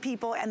snow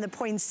people and the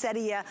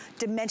poinsettia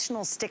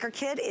dimensional sticker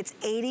kit. It's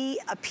 80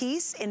 a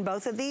piece in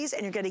both of these,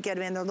 and you're gonna get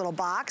them in their little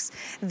box.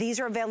 These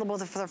are available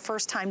for the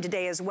first time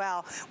today as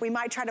well. We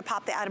might try to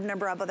pop the item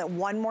number up with it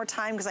one more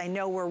time because I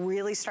know we're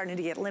really starting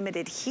to get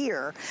limited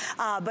here.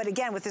 But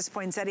again, with this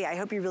poinsettia, I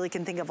hope you really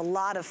can think of a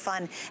lot of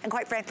fun and,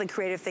 quite frankly,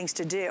 creative things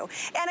to do.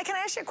 Anna, can I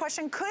ask you a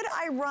question? Could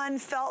I run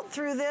felt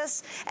through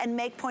this and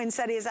make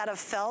poinsettias out of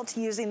felt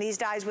using these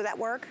dies? Would that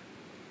work?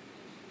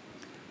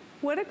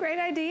 What a great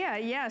idea.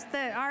 Yes,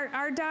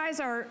 our dies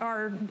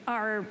are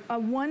a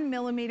 1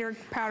 millimeter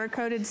powder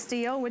coated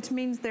steel, which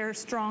means they're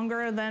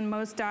stronger than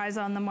most dies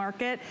on the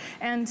market.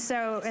 And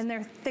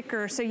they're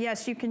thicker. So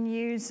yes, you can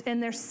use,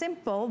 and they're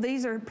simple.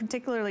 These are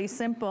particularly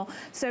simple.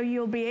 So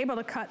you'll be able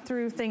to cut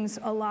through things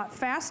a lot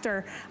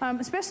faster,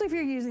 especially if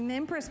you're using the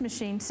impress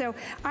machine. So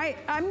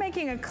I'm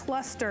making a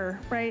cluster,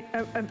 right,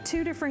 of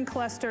two different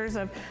clusters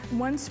of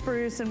one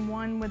spruce and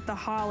one with the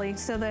holly,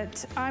 so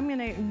that I'm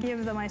gonna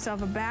give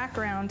myself a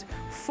background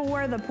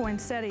for the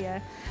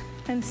poinsettia.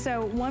 And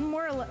so one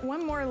more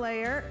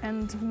layer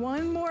and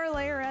one more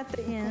layer at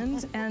the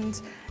end,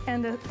 and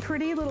a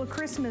pretty little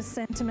Christmas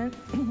sentiment.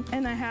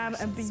 And I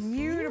have a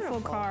beautiful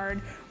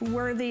card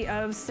worthy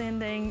of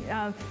sending.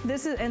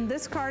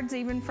 This card's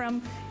even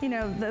from, you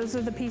know, those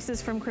are the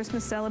pieces from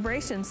Christmas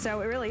celebrations.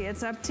 So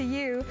it's up to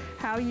you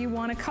how you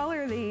want to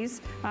color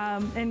these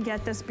and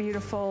get this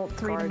beautiful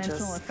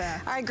three-dimensional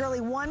effect. All right,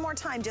 girlie, one more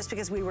time, just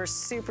because we were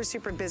super,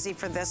 super busy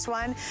for this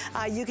one.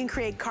 You can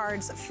create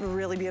cards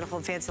really beautiful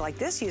and fancy like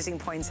this using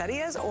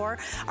poinsettias, or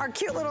our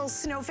cute little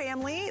snow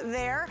family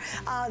there.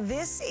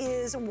 This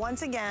is,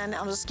 once again,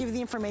 I'll just give you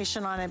the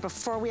information on it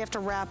before we have to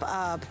wrap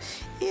up.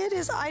 It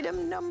is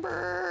item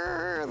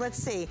number, let's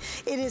see,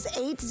 it is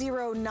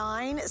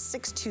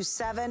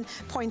 809627,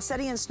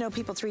 Poinsettia and Snow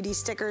People 3D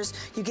stickers.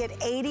 You get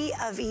 80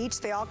 of each.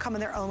 They all come in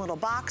their own little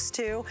box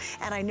too,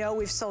 and I know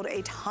we've sold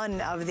a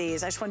ton of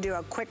these. I just want to do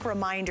a quick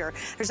reminder.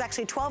 There's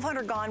actually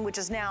 1,200 gone, which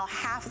is now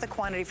half the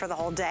quantity for the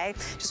whole day.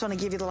 Just want to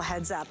give you a little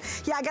heads up.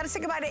 Yeah, I got to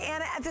say goodbye to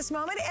Anna at this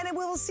moment, and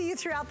we will see you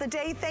throughout the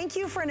day. Thank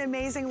you for an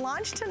amazing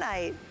launch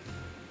tonight.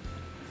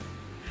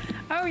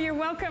 Oh, you're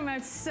welcome.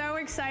 It's so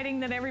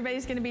exciting that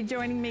everybody's going to be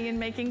joining me in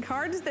making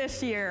cards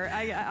this year.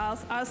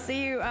 I'll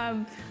see you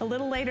a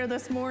little later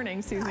this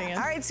morning, Suzanne.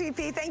 All right,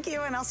 CP, thank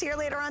you, and I'll see you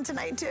later on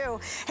tonight, too.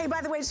 Hey, by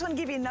the way, just want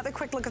to give you another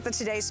quick look at the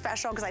today's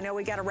special, because I know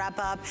we got to wrap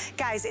up.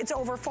 Guys, it's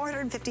over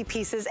 450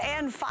 pieces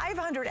and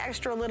 500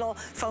 extra little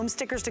foam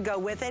stickers to go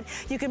with it.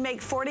 You can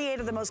make 48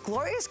 of the most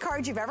glorious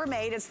cards you've ever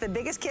made. It's the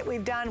biggest kit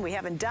we've done. We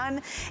haven't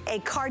done a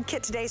card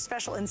kit today's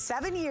special in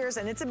 7 years,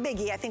 and it's a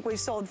biggie. I think we've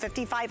sold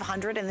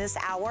 5,500 in this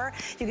hour.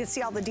 You can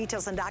see all the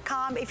details on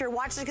 .com. If you're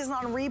watching this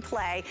on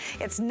replay,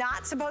 it's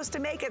not supposed to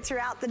make it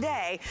throughout the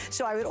day,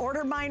 so I would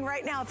order mine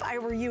right now if I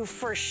were you,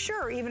 for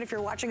sure, even if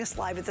you're watching us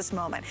live at this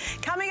moment.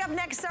 Coming up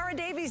next, Sarah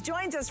Davies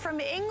joins us from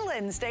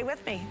England. Stay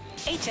with me.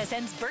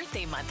 HSN's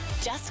birthday month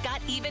just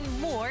got even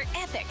more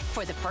epic.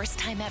 For the first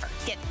time ever,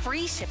 get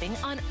free shipping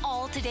on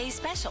all today's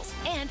specials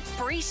and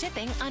free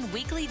shipping on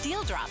weekly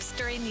deal drops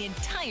during the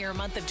entire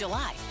month of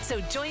July.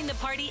 So join the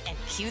party and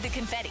cue the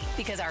confetti,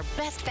 because our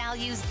best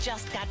values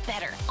just got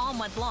better all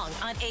month long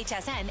on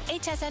HSN,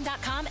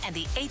 hsn.com, and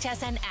the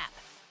HSN app.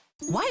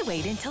 Why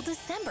wait until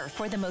December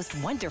for the most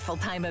wonderful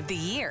time of the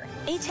year?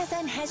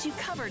 HSN has you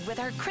covered with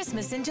our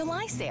Christmas in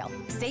July sale.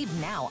 Save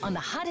now on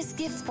the hottest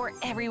gifts for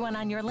everyone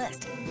on your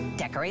list.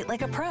 Decorate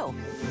like a pro.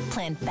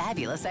 Plan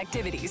fabulous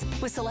activities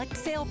with select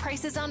sale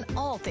prices on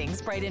all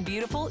things bright and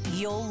beautiful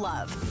you'll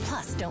love.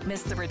 Plus, don't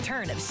miss the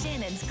return of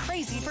Shannon's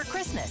Crazy for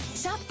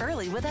Christmas. Shop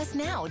early with us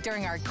now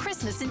during our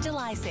Christmas in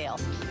July sale.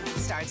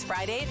 Starts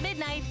Friday at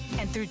midnight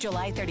and through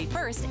July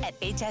 31st at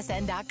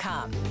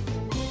hsn.com.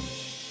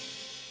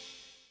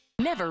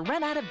 Never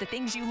run out of the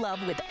things you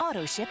love with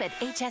AutoShip at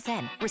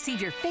HSN.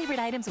 Receive your favorite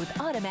items with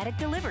automatic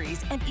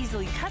deliveries and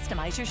easily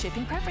customize your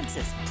shipping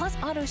preferences. Plus,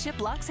 AutoShip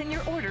locks in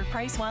your order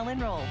price while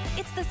enrolled.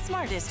 It's the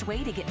smartest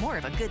way to get more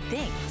of a good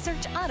thing.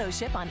 Search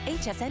AutoShip on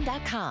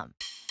hsn.com.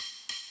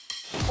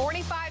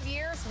 45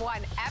 years,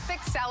 one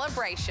epic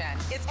celebration.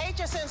 It's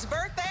HSN's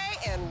birthday,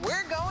 and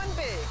we're going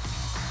big.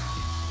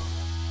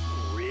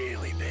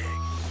 Really big.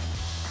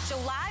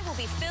 July will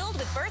be filled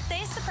with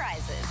birthday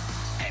surprises.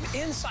 An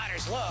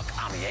insider's look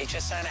on the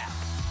HSN app.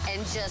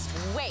 And just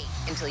wait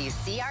until you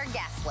see our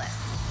guest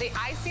list. The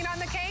icing on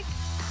the cake?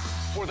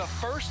 For the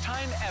first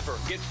time ever,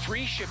 get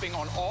free shipping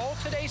on all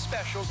today's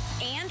specials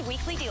and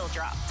weekly deal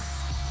drops.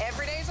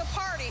 Every day's a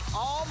party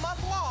all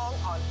month long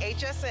on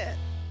HSN.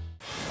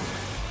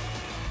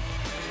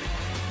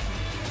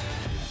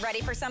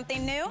 Ready for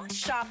something new?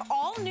 Shop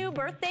all new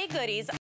birthday goodies